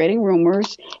spreading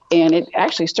rumors. And it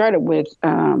actually started with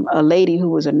a lady who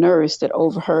was a nurse that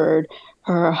overheard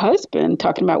her husband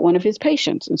talking about one of his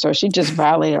patients. And so she just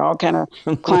violated all kind of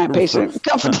client-patient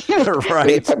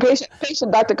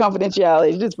patient-doctor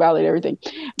confidentiality. She just violated everything.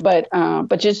 But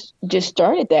just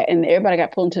started that. And everybody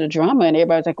got pulled into the drama. And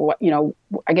everybody's like, what,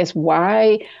 I guess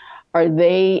why are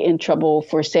they in trouble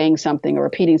for saying something or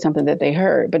repeating something that they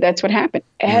heard? But that's what happened.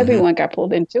 Everyone got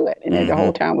pulled into it, and the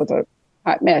whole town was a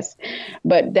hot mess.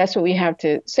 But that's what we have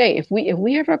to say. If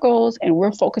we have our goals and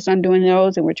we're focused on doing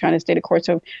those, and we're trying to stay the course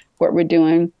of what we're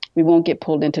doing, we won't get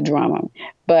pulled into drama.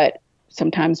 But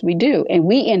sometimes we do, and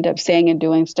we end up saying and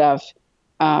doing stuff,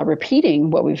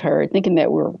 repeating what we've heard, thinking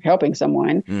that we're helping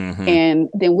someone, and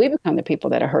then we become the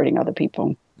people that are hurting other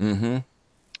people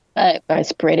by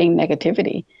spreading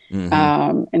negativity.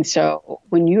 And so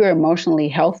when you are emotionally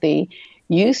healthy,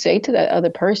 you say to that other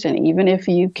person, even if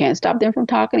you can't stop them from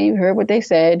talking, you heard what they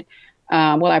said,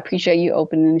 well, I appreciate you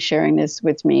opening and sharing this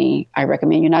with me. I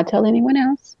recommend you not tell anyone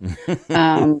else.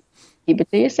 Keep it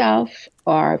to yourself.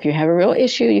 Or if you have a real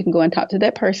issue, you can go and talk to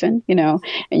that person, and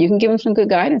you can give them some good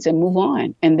guidance and move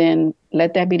on, and then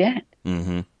let that be that.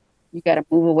 You got to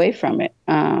move away from it.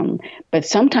 But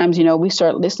sometimes, we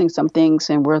start listening to some things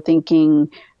and we're thinking,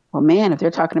 well, man, if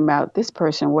they're talking about this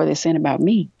person, what are they saying about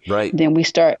me? Right. Then we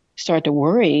start to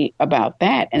worry about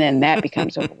that. And then that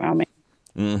becomes overwhelming.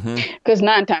 Because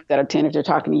 9 times out of 10, if they're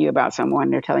talking to you about someone,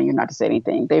 they're telling you not to say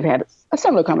anything. They've had a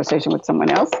similar conversation with someone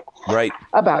else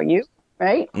about you.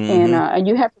 Right. And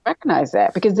you have to recognize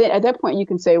that, because then at that point you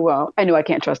can say, well, I know I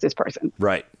can't trust this person.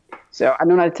 Right. So I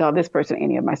don't know how to tell this person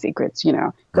any of my secrets,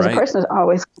 because the person is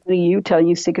always telling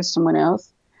you secrets to someone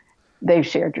else. They've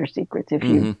shared your secrets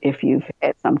if you've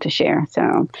had some to share.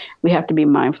 So we have to be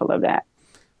mindful of that.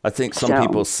 I think some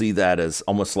people see that as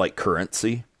almost like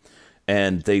currency,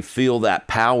 and they feel that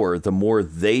power the more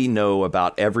they know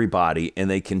about everybody and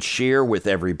they can share with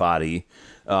everybody,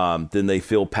 then they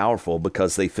feel powerful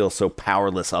because they feel so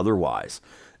powerless otherwise.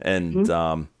 And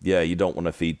you don't want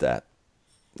to feed that.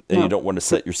 And you don't want to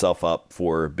set yourself up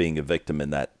for being a victim in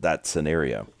that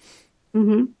scenario.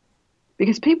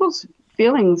 Because people's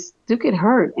feelings do get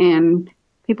hurt, and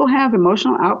people have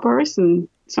emotional outbursts in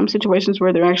some situations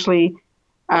where they're actually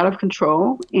out of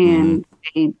control, and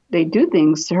they do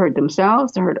things to hurt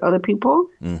themselves, to hurt other people.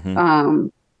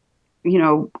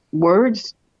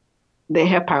 Words, they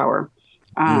have power,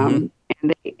 and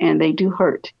they do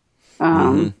hurt.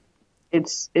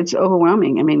 It's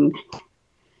overwhelming. I mean,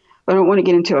 I don't want to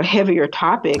get into a heavier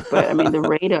topic, but I mean, the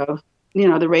rate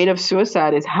of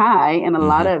suicide is high, and a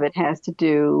lot of it has to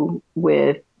do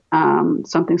with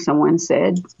something someone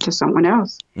said to someone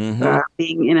else,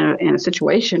 being in a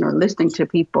situation or listening to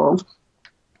people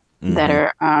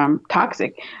that are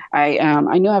toxic.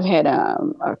 I know I've had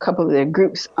a couple of the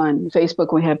groups on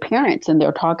Facebook. We have parents, and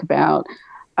they'll talk about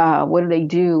what do they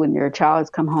do when their child has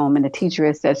come home and the teacher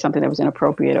has said something that was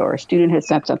inappropriate, or a student has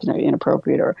said something that was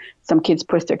inappropriate, or some kids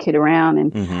push their kid around.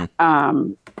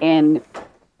 And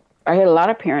I had a lot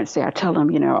of parents say, I tell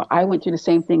them, I went through the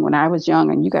same thing when I was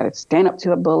young, and you got to stand up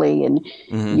to a bully, and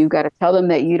you got to tell them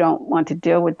that you don't want to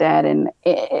deal with that. And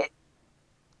it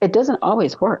doesn't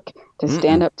always work to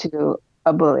stand up to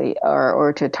a bully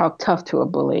or to talk tough to a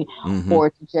bully,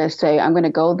 or to just say, I'm going to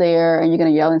go there and you're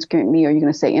going to yell and scream at me, or you're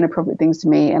going to say inappropriate things to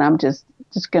me, and I'm just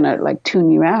going to like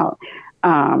tune you out.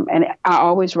 And I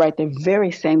always write the very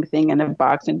same thing in the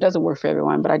box, and it doesn't work for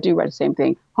everyone, but I do write the same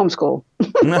thing: homeschool.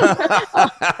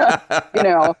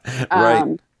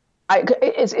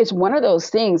 It's one of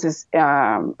those things.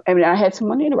 I had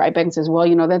someone write back and says,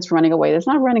 well, that's running away. That's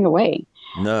not running away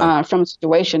from a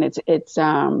situation. It's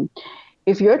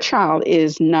if your child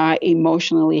is not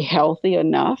emotionally healthy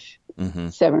enough,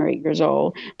 7 or 8 years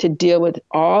old, to deal with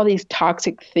all these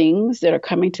toxic things that are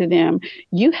coming to them,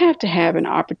 you have to have an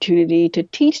opportunity to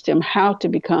teach them how to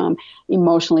become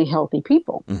emotionally healthy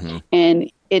people.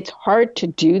 And it's hard to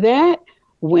do that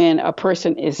when a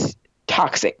person is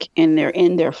toxic and they're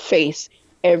in their face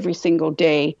every single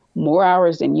day, more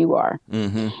hours than you are.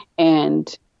 Mm-hmm.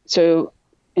 And so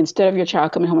instead of your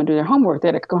child coming home and do their homework,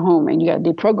 they have to go home and you got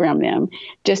to deprogram them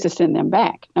just to send them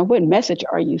back. Now, what message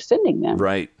are you sending them?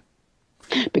 Right.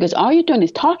 Because all you're doing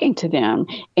is talking to them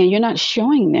and you're not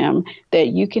showing them that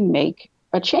you can make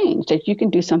a change, that you can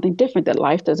do something different, that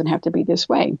life doesn't have to be this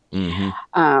way.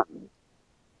 Mm-hmm.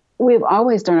 We've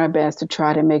always done our best to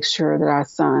try to make sure that our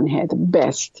son had the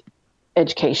best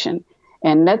education.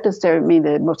 And that doesn't necessarily mean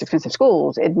the most expensive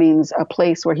schools. It means a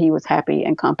place where he was happy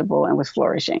and comfortable and was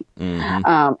flourishing.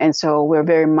 Mm-hmm. And so we're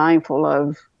very mindful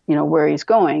of, where he's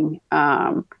going,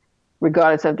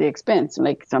 regardless of the expense.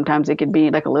 Like sometimes it could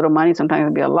be like a little money, sometimes it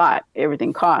could be a lot.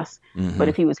 Everything costs. Mm-hmm. But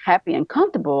if he was happy and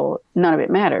comfortable, none of it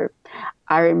mattered.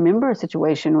 I remember a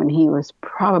situation when he was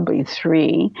probably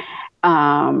 3,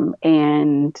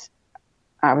 and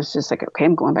I was just like, okay,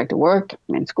 I'm going back to work.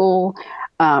 I'm in school.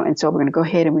 And so we're going to go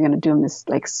ahead and we're going to do this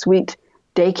like sweet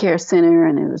daycare center.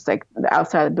 And it was like the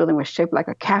outside of the building was shaped like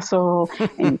a castle.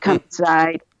 And you come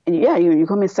inside and you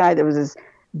come inside, there was this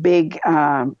big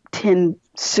tin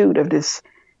suit of this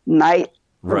knight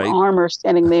right. of armor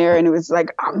standing there. And it was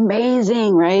like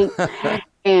amazing, right?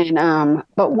 And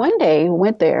but one day we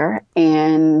went there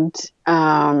and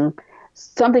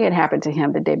something had happened to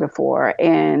him the day before.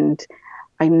 And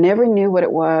I never knew what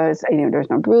it was. I knew there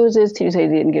was no bruises. Teachers said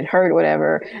he didn't get hurt or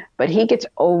whatever, but he gets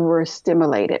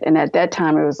overstimulated. And at that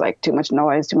time, it was like too much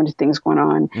noise, too many things going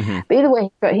on. Mm-hmm. But either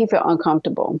way, he felt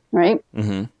uncomfortable, right?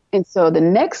 Mm-hmm. And so the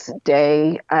next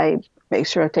day, I make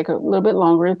sure I take a little bit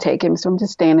longer to take him. So I'm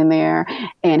just standing there,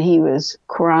 and he was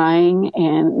crying,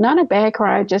 and not a bad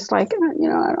cry, just like, I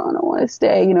don't want to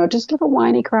stay, just a little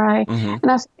whiny cry. Mm-hmm. And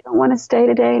I said, you don't want to stay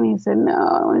today? And he said, no,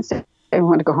 I don't want to stay. I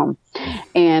want to go home.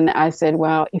 And I said,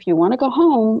 well, if you want to go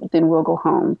home, then we'll go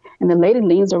home. And the lady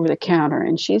leans over the counter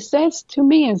and she says to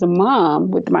me as a mom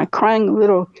with my crying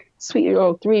little sweet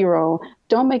old 3-year-old,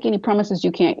 don't make any promises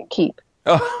you can't keep.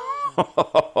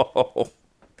 Oh.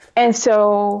 And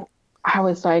so I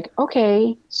was like,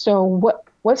 okay, so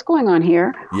what's going on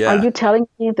here? Yeah. Are you telling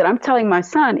me that I'm telling my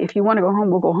son, if you want to go home,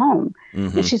 we'll go home?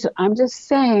 Mm-hmm. And she said, I'm just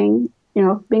saying,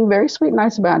 being very sweet and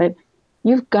nice about it,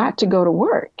 you've got to go to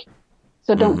work.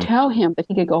 So don't mm-hmm. tell him that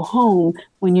he could go home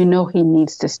when you know he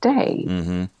needs to stay.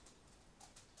 Mm-hmm.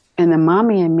 And the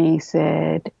mommy and me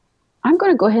said, I'm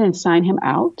going to go ahead and sign him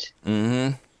out.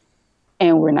 Mm-hmm.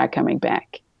 And we're not coming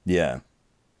back. Yeah.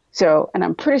 So, and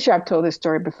I'm pretty sure I've told this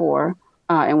story before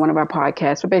in one of our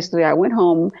podcasts. But basically, I went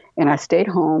home and I stayed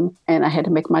home and I had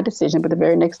to make my decision. But the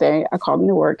very next day, I called him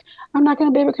to work. I'm not going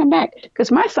to be able to come back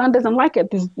because my son doesn't like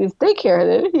it. This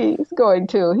daycare that he's going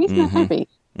to, he's not happy.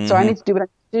 Mm-hmm. So I need to do what I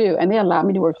need to do. And they allowed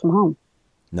me to work from home.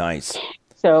 Nice.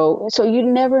 So you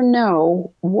never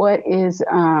know what is,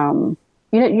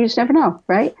 you just never know,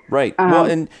 right? Right. Well,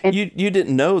 and you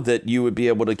didn't know that you would be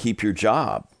able to keep your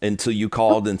job until you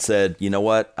called and said, you know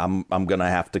what, I'm going to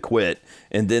have to quit.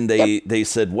 And then they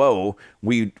said, whoa,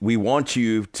 we want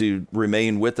you to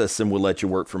remain with us and we'll let you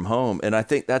work from home. And I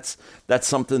think that's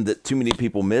something that too many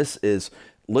people miss is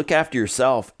look after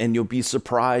yourself and you'll be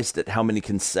surprised at how many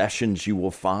concessions you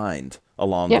will find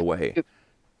along the way.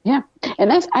 Yeah.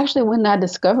 And that's actually when I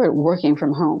discovered working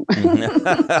from home.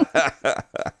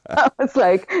 I was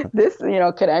like, this,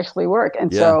 could actually work.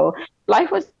 And so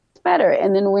life was better.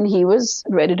 And then when he was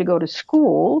ready to go to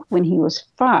school, when he was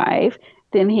 5,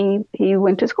 then he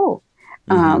went to school.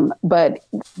 Mm-hmm. But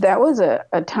that was a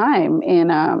time.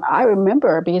 And I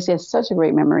remember, because he has such a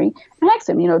great memory, I asked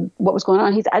him, what was going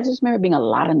on. He said, I just remember being a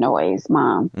lot of noise,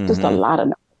 Mom, just a lot of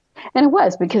noise. And it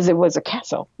was because it was a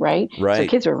castle, right? So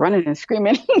kids were running and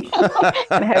screaming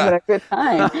and having a good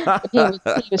time. But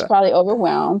he was probably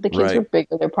overwhelmed. The kids were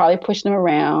bigger. They're probably pushing him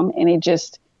around. And he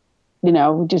just,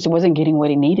 just wasn't getting what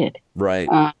he needed. Right.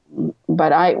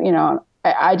 But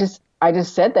I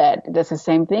just said that. That's the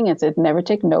same thing. It's never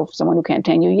take no from someone who can't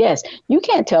tell you yes. You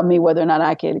can't tell me whether or not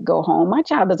I could go home. My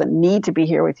child doesn't need to be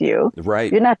here with you.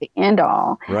 Right. You're not the end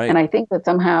all. Right. And I think that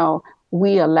somehow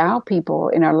we allow people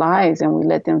in our lives and we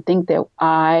let them think that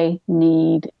I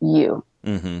need you.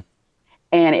 Mm-hmm.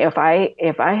 And if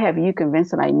I have you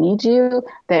convinced that I need you,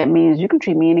 that means you can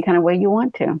treat me any kind of way you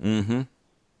want to. Mm-hmm.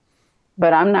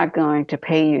 But I'm not going to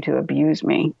pay you to abuse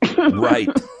me. Right.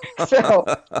 So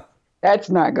that's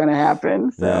not going to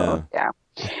happen. So yeah.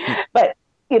 But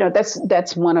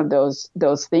that's one of those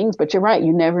things. But you're right.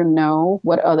 You never know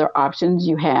what other options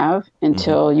you have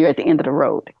until you're at the end of the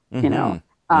road. Mm-hmm.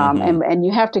 And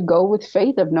you have to go with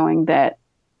faith of knowing that,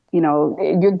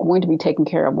 you're going to be taken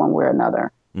care of one way or another.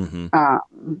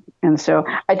 Mm-hmm. And so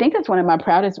I think that's one of my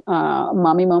proudest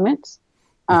mommy moments.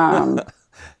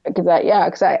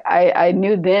 Because I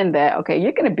knew then that, okay,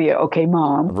 you're going to be an okay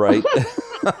mom. Right.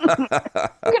 You're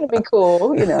going to be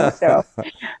cool, so.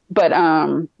 But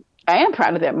I am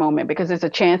proud of that moment because it's a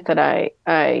chance that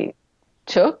I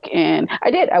took, and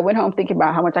I did. I went home thinking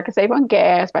about how much I could save on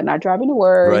gas by not driving to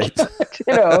work. Right.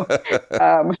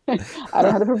 I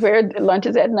don't have to prepare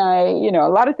lunches at night. A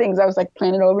lot of things I was like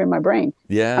planning over in my brain.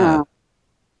 Yeah.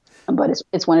 But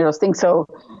it's one of those things. So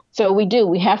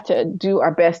we have to do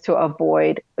our best to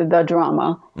avoid the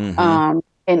drama. Mm-hmm.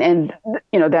 And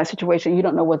that situation, you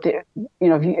don't know what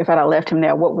if I'd have left him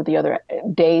there, what would the other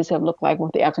days have looked like?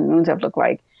 What the afternoons have looked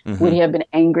like? Mm-hmm. Would he have been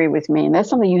angry with me? And that's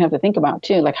something you have to think about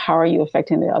too. Like, how are you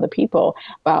affecting the other people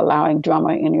by allowing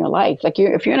drama in your life? Like,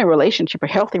 if you're in a relationship, a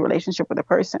healthy relationship with a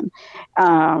person,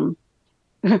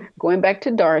 going back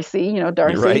to Darcy,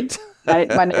 Darcy, right.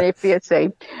 my native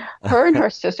fiance, her and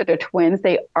her sister, they're twins.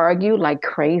 They argue like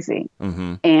crazy.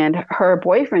 Mm-hmm. And her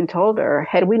boyfriend told her,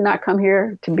 had we not come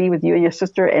here to be with you and your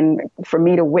sister and for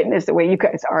me to witness the way you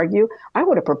guys argue, I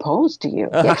would have proposed to you.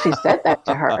 He actually said that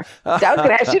to her. I was going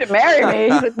to ask you to marry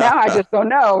me. He said, now I just don't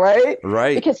know, right?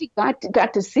 Right. Because he got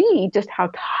to see just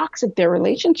how toxic their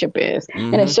relationship is.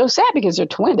 Mm-hmm. And it's so sad because they're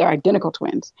twins. They're identical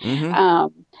twins. Mm-hmm.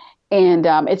 And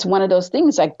it's one of those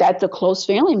things, like, that's a close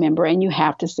family member and you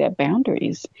have to set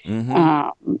boundaries.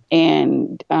 Mm-hmm.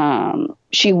 And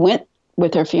she went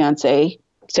with her fiance,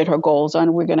 set her goals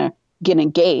on, we're going to get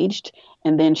engaged.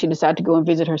 And then she decided to go and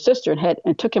visit her sister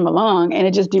and took him along, and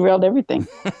it just derailed everything.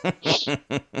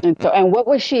 And what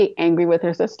was she angry with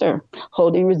her sister,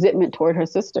 holding resentment toward her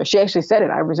sister? She actually said it,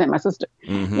 I resent my sister,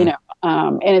 mm-hmm.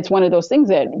 And it's one of those things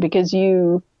that because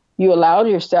you allowed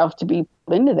yourself to be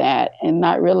into that and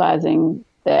not realizing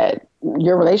that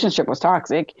your relationship was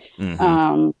toxic.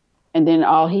 Mm-hmm. And then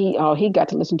all he got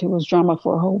to listen to was drama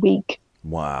for a whole week.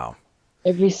 Wow.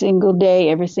 Every single day,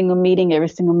 every single meeting, every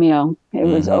single meal. It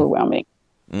was overwhelming.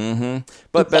 Mm-hmm.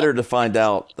 But better to find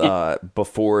out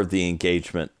before the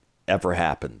engagement ever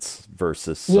happens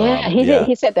versus. Yeah, he did.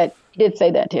 He said that. He did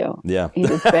say that too. Yeah. He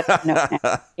was better to know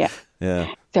now. Yeah.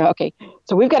 Yeah. So, okay.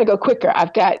 So we've got to go quicker.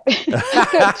 I've got 2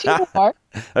 more.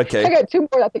 Okay. I got 2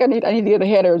 more. I think I need to get the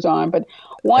headers on. But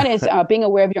one is being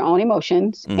aware of your own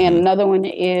emotions. Mm-hmm. And another one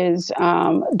is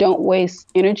don't waste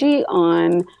energy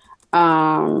on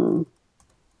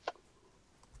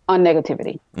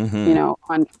negativity,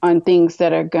 mm-hmm. On things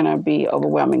that are going to be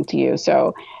overwhelming to you.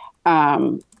 So,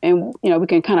 and we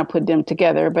can kind of put them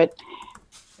together, but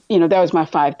that was my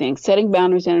 5 things: setting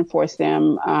boundaries and enforce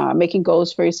them, making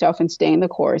goals for yourself and staying the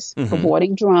course, mm-hmm.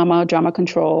 avoiding drama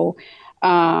control,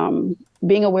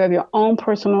 being aware of your own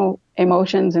personal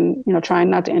emotions and, trying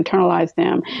not to internalize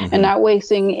them, mm-hmm. and not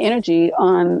wasting energy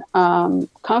on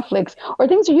conflicts or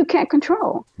things that you can't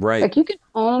control. Right. Like, you can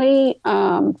only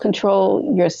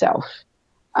control yourself.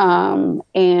 And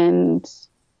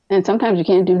sometimes you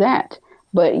can't do that,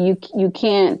 but you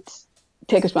can't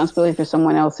take responsibility for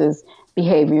someone else's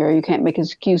behavior. You can't make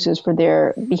excuses for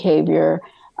their behavior.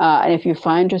 And if you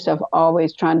find yourself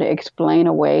always trying to explain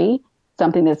away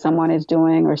something that someone is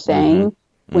doing or saying,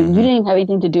 mm-hmm. when you didn't have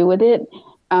anything to do with it,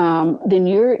 then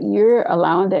you're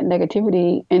allowing that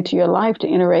negativity into your life to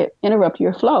interrupt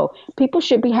your flow. People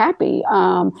should be happy.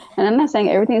 And I'm not saying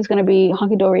everything is going to be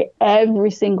hunky-dory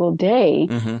every single day,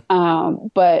 mm-hmm.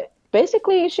 But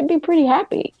basically it should be pretty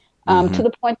happy. Mm-hmm. To the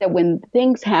point that when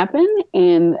things happen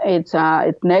and it's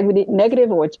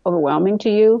negative or it's overwhelming to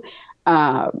you,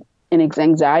 and it's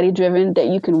anxiety driven, that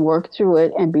you can work through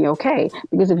it and be okay.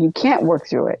 Because if you can't work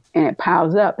through it and it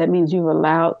piles up, that means you've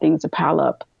allowed things to pile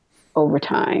up over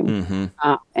time.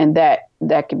 Mm-hmm. And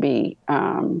that could be,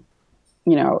 and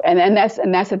that's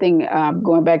the thing,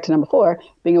 going back to number 4,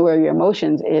 being aware of your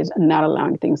emotions is not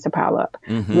allowing things to pile up.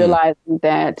 Mm-hmm. Realizing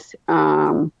that,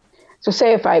 so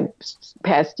say if I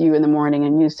passed you in the morning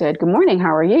and you said, "Good morning,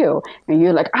 how are you?" And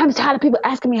you're like, "I'm tired of people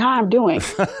asking me how I'm doing."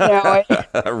 Right.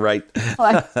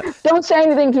 Like, don't say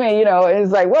anything to me,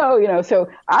 It's like, whoa, so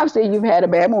obviously you've had a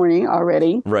bad morning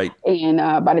already. Right. And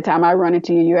by the time I run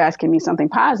into you, you're asking me something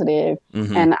positive,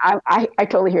 mm-hmm. and I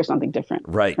totally hear something different.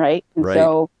 Right. Right. And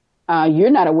so you're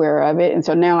not aware of it. And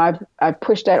so now I've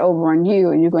pushed that over on you,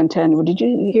 and you're going to tell me, "Well, did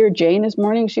you hear Jane this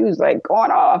morning? She was like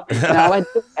going off." And I'll like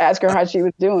ask her how she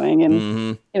was doing. And,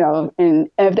 mm-hmm. And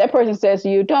if that person says to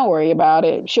you, "Don't worry about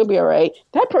it, she'll be all right,"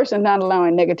 that person's not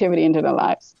allowing negativity into their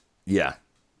lives. Yeah.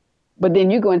 But then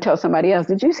you go and tell somebody else,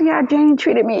 "Did you see how Jane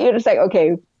treated me?" You're just like,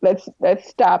 okay, let's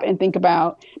stop and think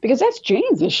about, because that's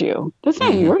Jane's issue. That's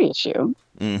not mm-hmm. your issue.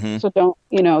 Mm-hmm. So don't,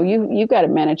 you've got to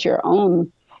manage your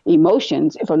own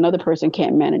emotions if another person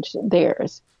can't manage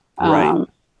theirs. Right.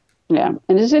 Yeah.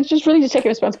 And it's just really just taking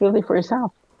responsibility for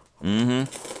yourself.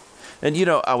 Mm-hmm. And,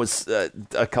 I was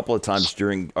a couple of times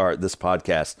during this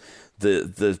podcast,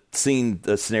 the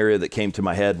scenario that came to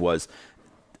my head was,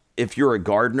 if you're a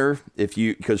gardener,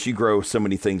 because you grow so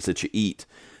many things that you eat,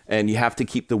 and you have to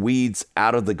keep the weeds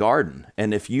out of the garden.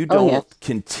 And if you don't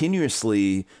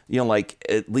continuously, like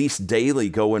at least daily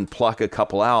go and pluck a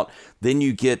couple out, then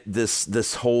you get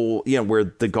this whole, where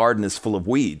the garden is full of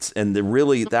weeds, and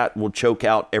that will choke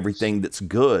out everything that's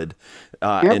good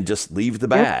and just leave the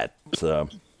bad. So.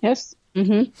 Yes.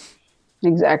 Mm-hmm.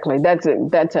 Exactly. That's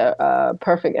a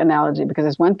perfect analogy, because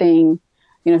it's one thing,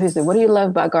 if you say, what do you love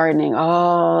about gardening?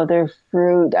 Oh, their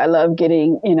fruit. I love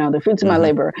getting, the fruits of my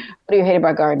labor. What do you hate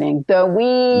about gardening? The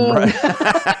weeds. Right.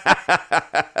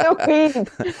 The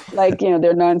weeds. Like,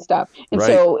 they're nonstop. And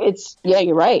so it's,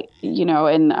 you're right.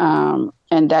 And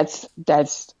that's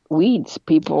weeds.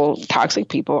 Toxic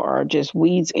people are just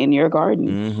weeds in your garden.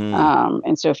 Mm-hmm.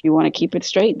 And so if you want to keep it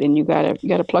straight, then you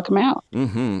gotta pluck them out.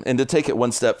 Mm-hmm. And to take it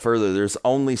one step further, there's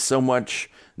only so much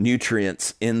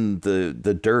nutrients in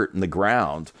the dirt and the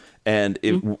ground. And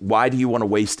why do you want to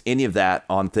waste any of that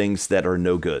on things that are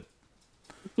no good?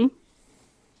 Mm-hmm.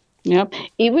 Yep.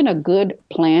 Even a good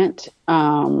plant,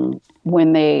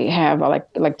 when they have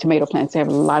like tomato plants, they have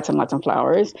lots and lots of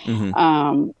flowers.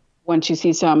 Mm-hmm. Once you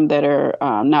see some that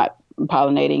are not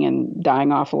pollinating and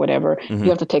dying off or whatever, you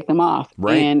have to take them off.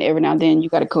 Right. And every now and then you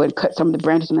got to go and cut some of the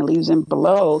branches and the leaves in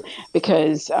below,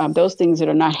 because those things that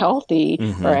are not healthy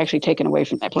are actually taken away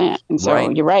from that plant. And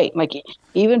so you're right. Like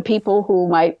even people who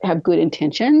might have good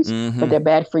intentions, but they're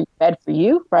bad for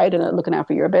you, right? And looking out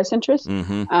for your best interest,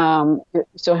 you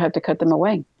still have to cut them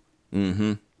away.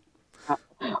 Mm-hmm.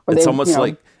 It's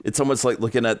almost like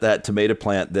looking at that tomato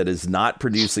plant that is not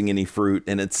producing any fruit,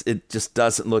 and it just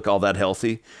doesn't look all that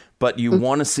healthy, but you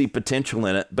want to see potential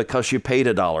in it because you paid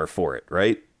 $1 for it,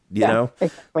 right? You know?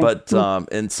 Exactly. But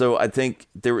and so I think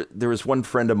there was one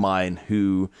friend of mine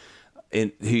who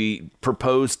he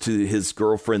proposed to his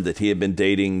girlfriend that he had been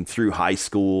dating through high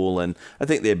school, and I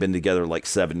think they had been together like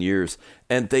 7 years,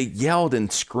 and they yelled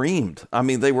and screamed. I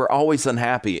mean, they were always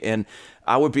unhappy, and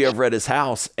I would be over at his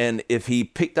house, and if he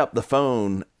picked up the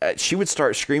phone, she would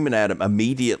start screaming at him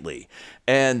immediately.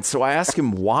 And so I asked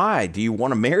him, why do you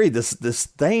want to marry this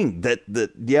thing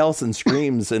that yells and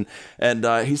screams? And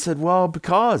he said, well,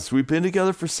 because we've been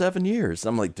together for 7 years.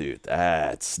 I'm like, dude,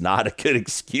 that's not a good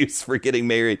excuse for getting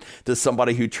married to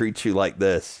somebody who treats you like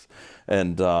this.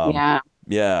 And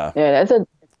yeah, that's a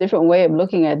different way of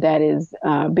looking at that, is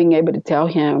being able to tell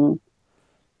him,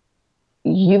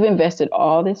 you've invested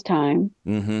all this time,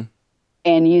 and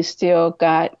you still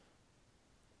got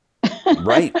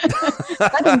nothing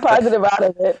positive out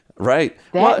of it. Right.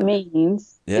 That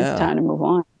means it's time to move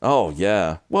on. Oh,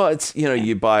 yeah. Well, it's,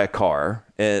 you buy a car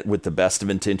with the best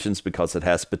of intentions because it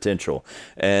has potential,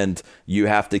 and you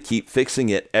have to keep fixing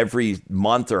it every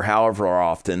month or however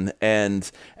often. And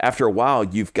after a while,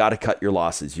 you've got to cut your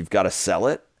losses. You've got to sell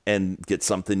it and get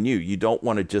something new. You don't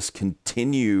want to just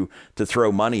continue to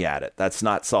throw money at it. That's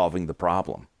not solving the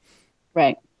problem.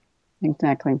 Right.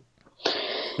 Exactly.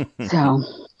 So,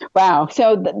 wow.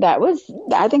 So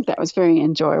I think that was very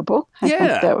enjoyable. I think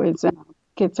that was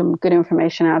get some good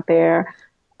information out there.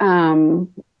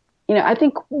 I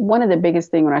think one of the biggest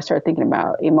things when I start thinking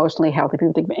about emotionally healthy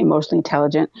people, think about emotionally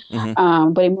intelligent,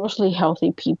 but emotionally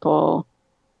healthy people,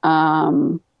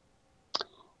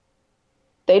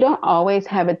 they don't always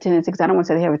have a tendency, because I don't want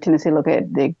to say they have a tendency to look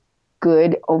at the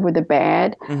good over the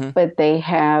bad, but they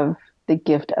have the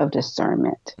gift of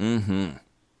discernment.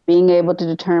 Being able to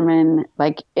determine,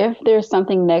 like, if there's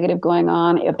something negative going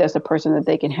on, if there's a person that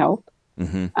they can help,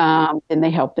 then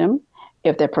they help them.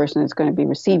 If that person is going to be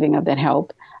receiving of that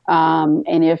help.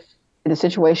 And if the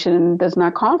situation does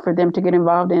not call for them to get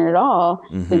involved in it at all,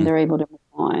 then they're able to move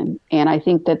on. And I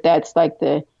think that that's like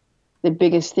the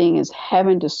biggest thing, is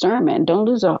having discernment. Don't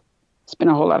spend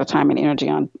a whole lot of time and energy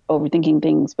on overthinking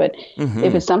things. But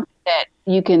if it's something that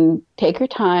you can take your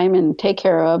time and take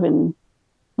care of and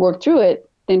work through it,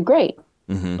 then great.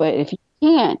 But if you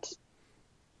can't,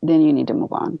 then you need to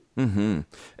move on.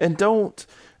 And don't,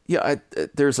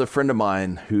 there's a friend of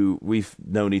mine who we've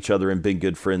known each other and been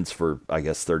good friends for, I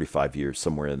guess, 35 years,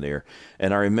 somewhere in there.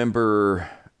 And I remember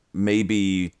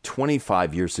maybe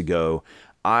 25 years ago,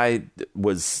 there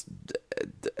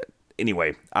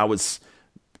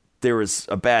was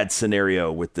a bad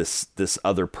scenario with this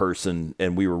other person,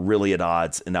 and we were really at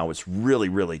odds, and I was really,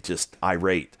 really just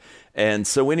irate. And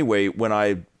so anyway, when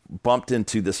I bumped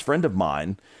into this friend of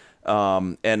mine,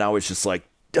 and I was just like,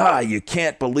 you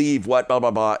can't believe what, blah,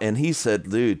 blah, blah. And he said,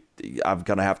 dude, I'm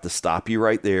going to have to stop you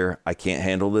right there. I can't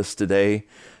handle this today.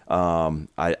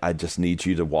 I just need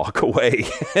you to walk away.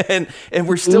 and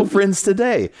we're still friends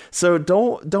today. So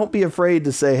don't be afraid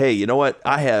to say, hey, you know what?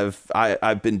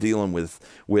 I've been dealing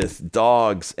with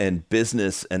dogs and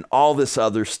business and all this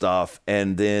other stuff.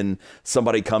 And then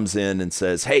somebody comes in and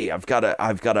says, hey, I've got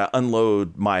to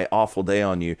unload my awful day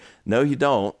on you. No, you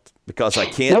don't. Because I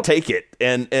can't take it.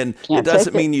 And it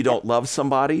doesn't mean you don't love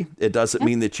somebody. It doesn't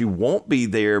mean that you won't be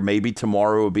there. Maybe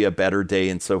tomorrow will be a better day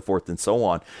and so forth and so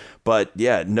on. But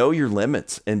yeah, know your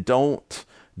limits and don't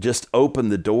just open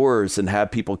the doors and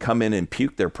have people come in and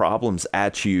puke their problems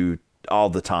at you all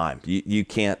the time. You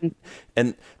can't.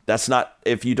 And that's not,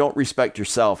 if you don't respect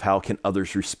yourself, how can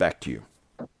others respect you?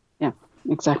 Yeah,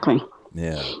 exactly.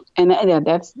 Yeah. And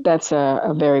that's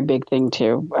a very big thing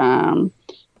too.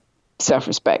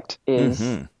 Self-respect is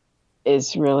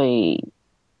really,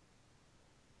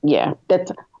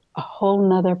 that's a whole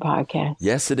nother podcast.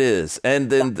 Yes, it is.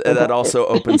 And then that also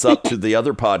opens up to the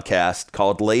other podcast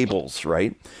called Labels,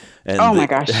 right? And my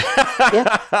gosh.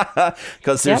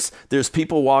 Because there's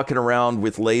people walking around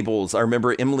with labels. I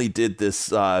remember Emily did this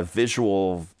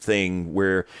visual thing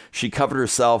where she covered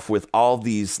herself with all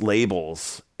these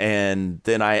labels, and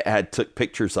then I took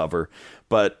pictures of her.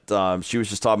 But she was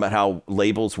just talking about how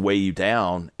labels weigh you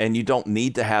down, and you don't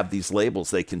need to have these labels.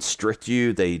 They constrict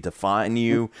you, they define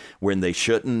you when they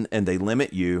shouldn't, and they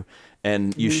limit you,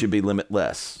 and you should be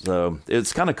limitless. So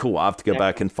it's kind of cool. I'll have to go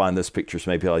back and find those pictures.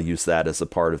 Maybe I'll use that as a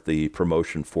part of the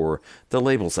promotion for the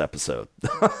Labels episode.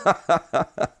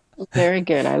 Very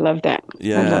good. I love that.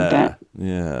 Yeah. I love that.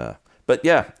 Yeah. But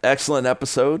yeah, excellent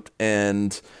episode.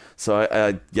 And so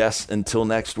I guess until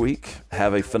next week,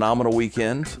 have a phenomenal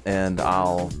weekend, and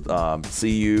I'll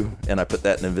see you, and I put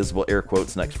that in invisible air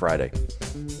quotes, next Friday.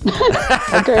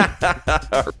 Okay.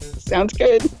 Sounds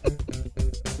good.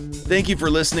 Thank you for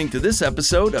listening to this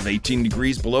episode of 18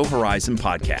 Degrees Below Horizon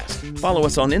podcast. Follow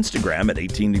us on Instagram at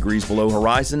 18 Degrees Below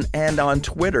Horizon and on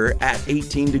Twitter at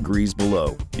 18 Degrees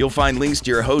Below. You'll find links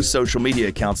to your host social media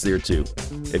accounts there too.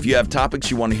 If you have topics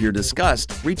you want to hear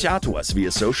discussed, reach out to us via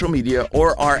social media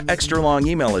or our extra long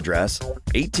email address,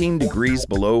 18 Degrees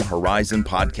Below Horizon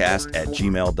podcast at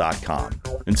gmail.com.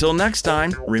 Until next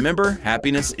time, remember,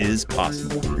 happiness is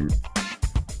possible.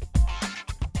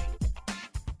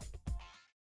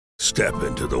 Step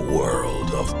into the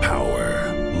world of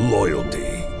power, loyalty,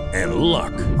 and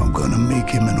luck. I'm gonna make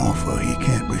him an offer he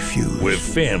can't refuse. With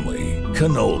family,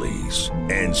 cannolis,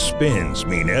 and spins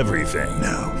mean everything.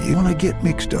 Now, you wanna get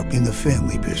mixed up in the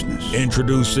family business.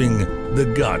 Introducing The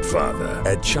Godfather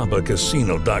at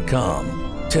ChumbaCasino.com.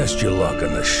 Test your luck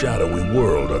in the shadowy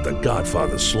world of The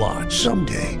Godfather slot.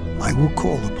 Someday, I will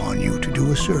call upon you to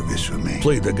do a service for me.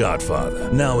 Play The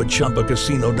Godfather now at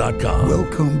ChumbaCasino.com.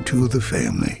 Welcome to the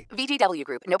family. VGW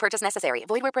Group. No purchase necessary.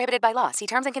 Void where prohibited by law. See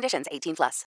terms and conditions. 18+.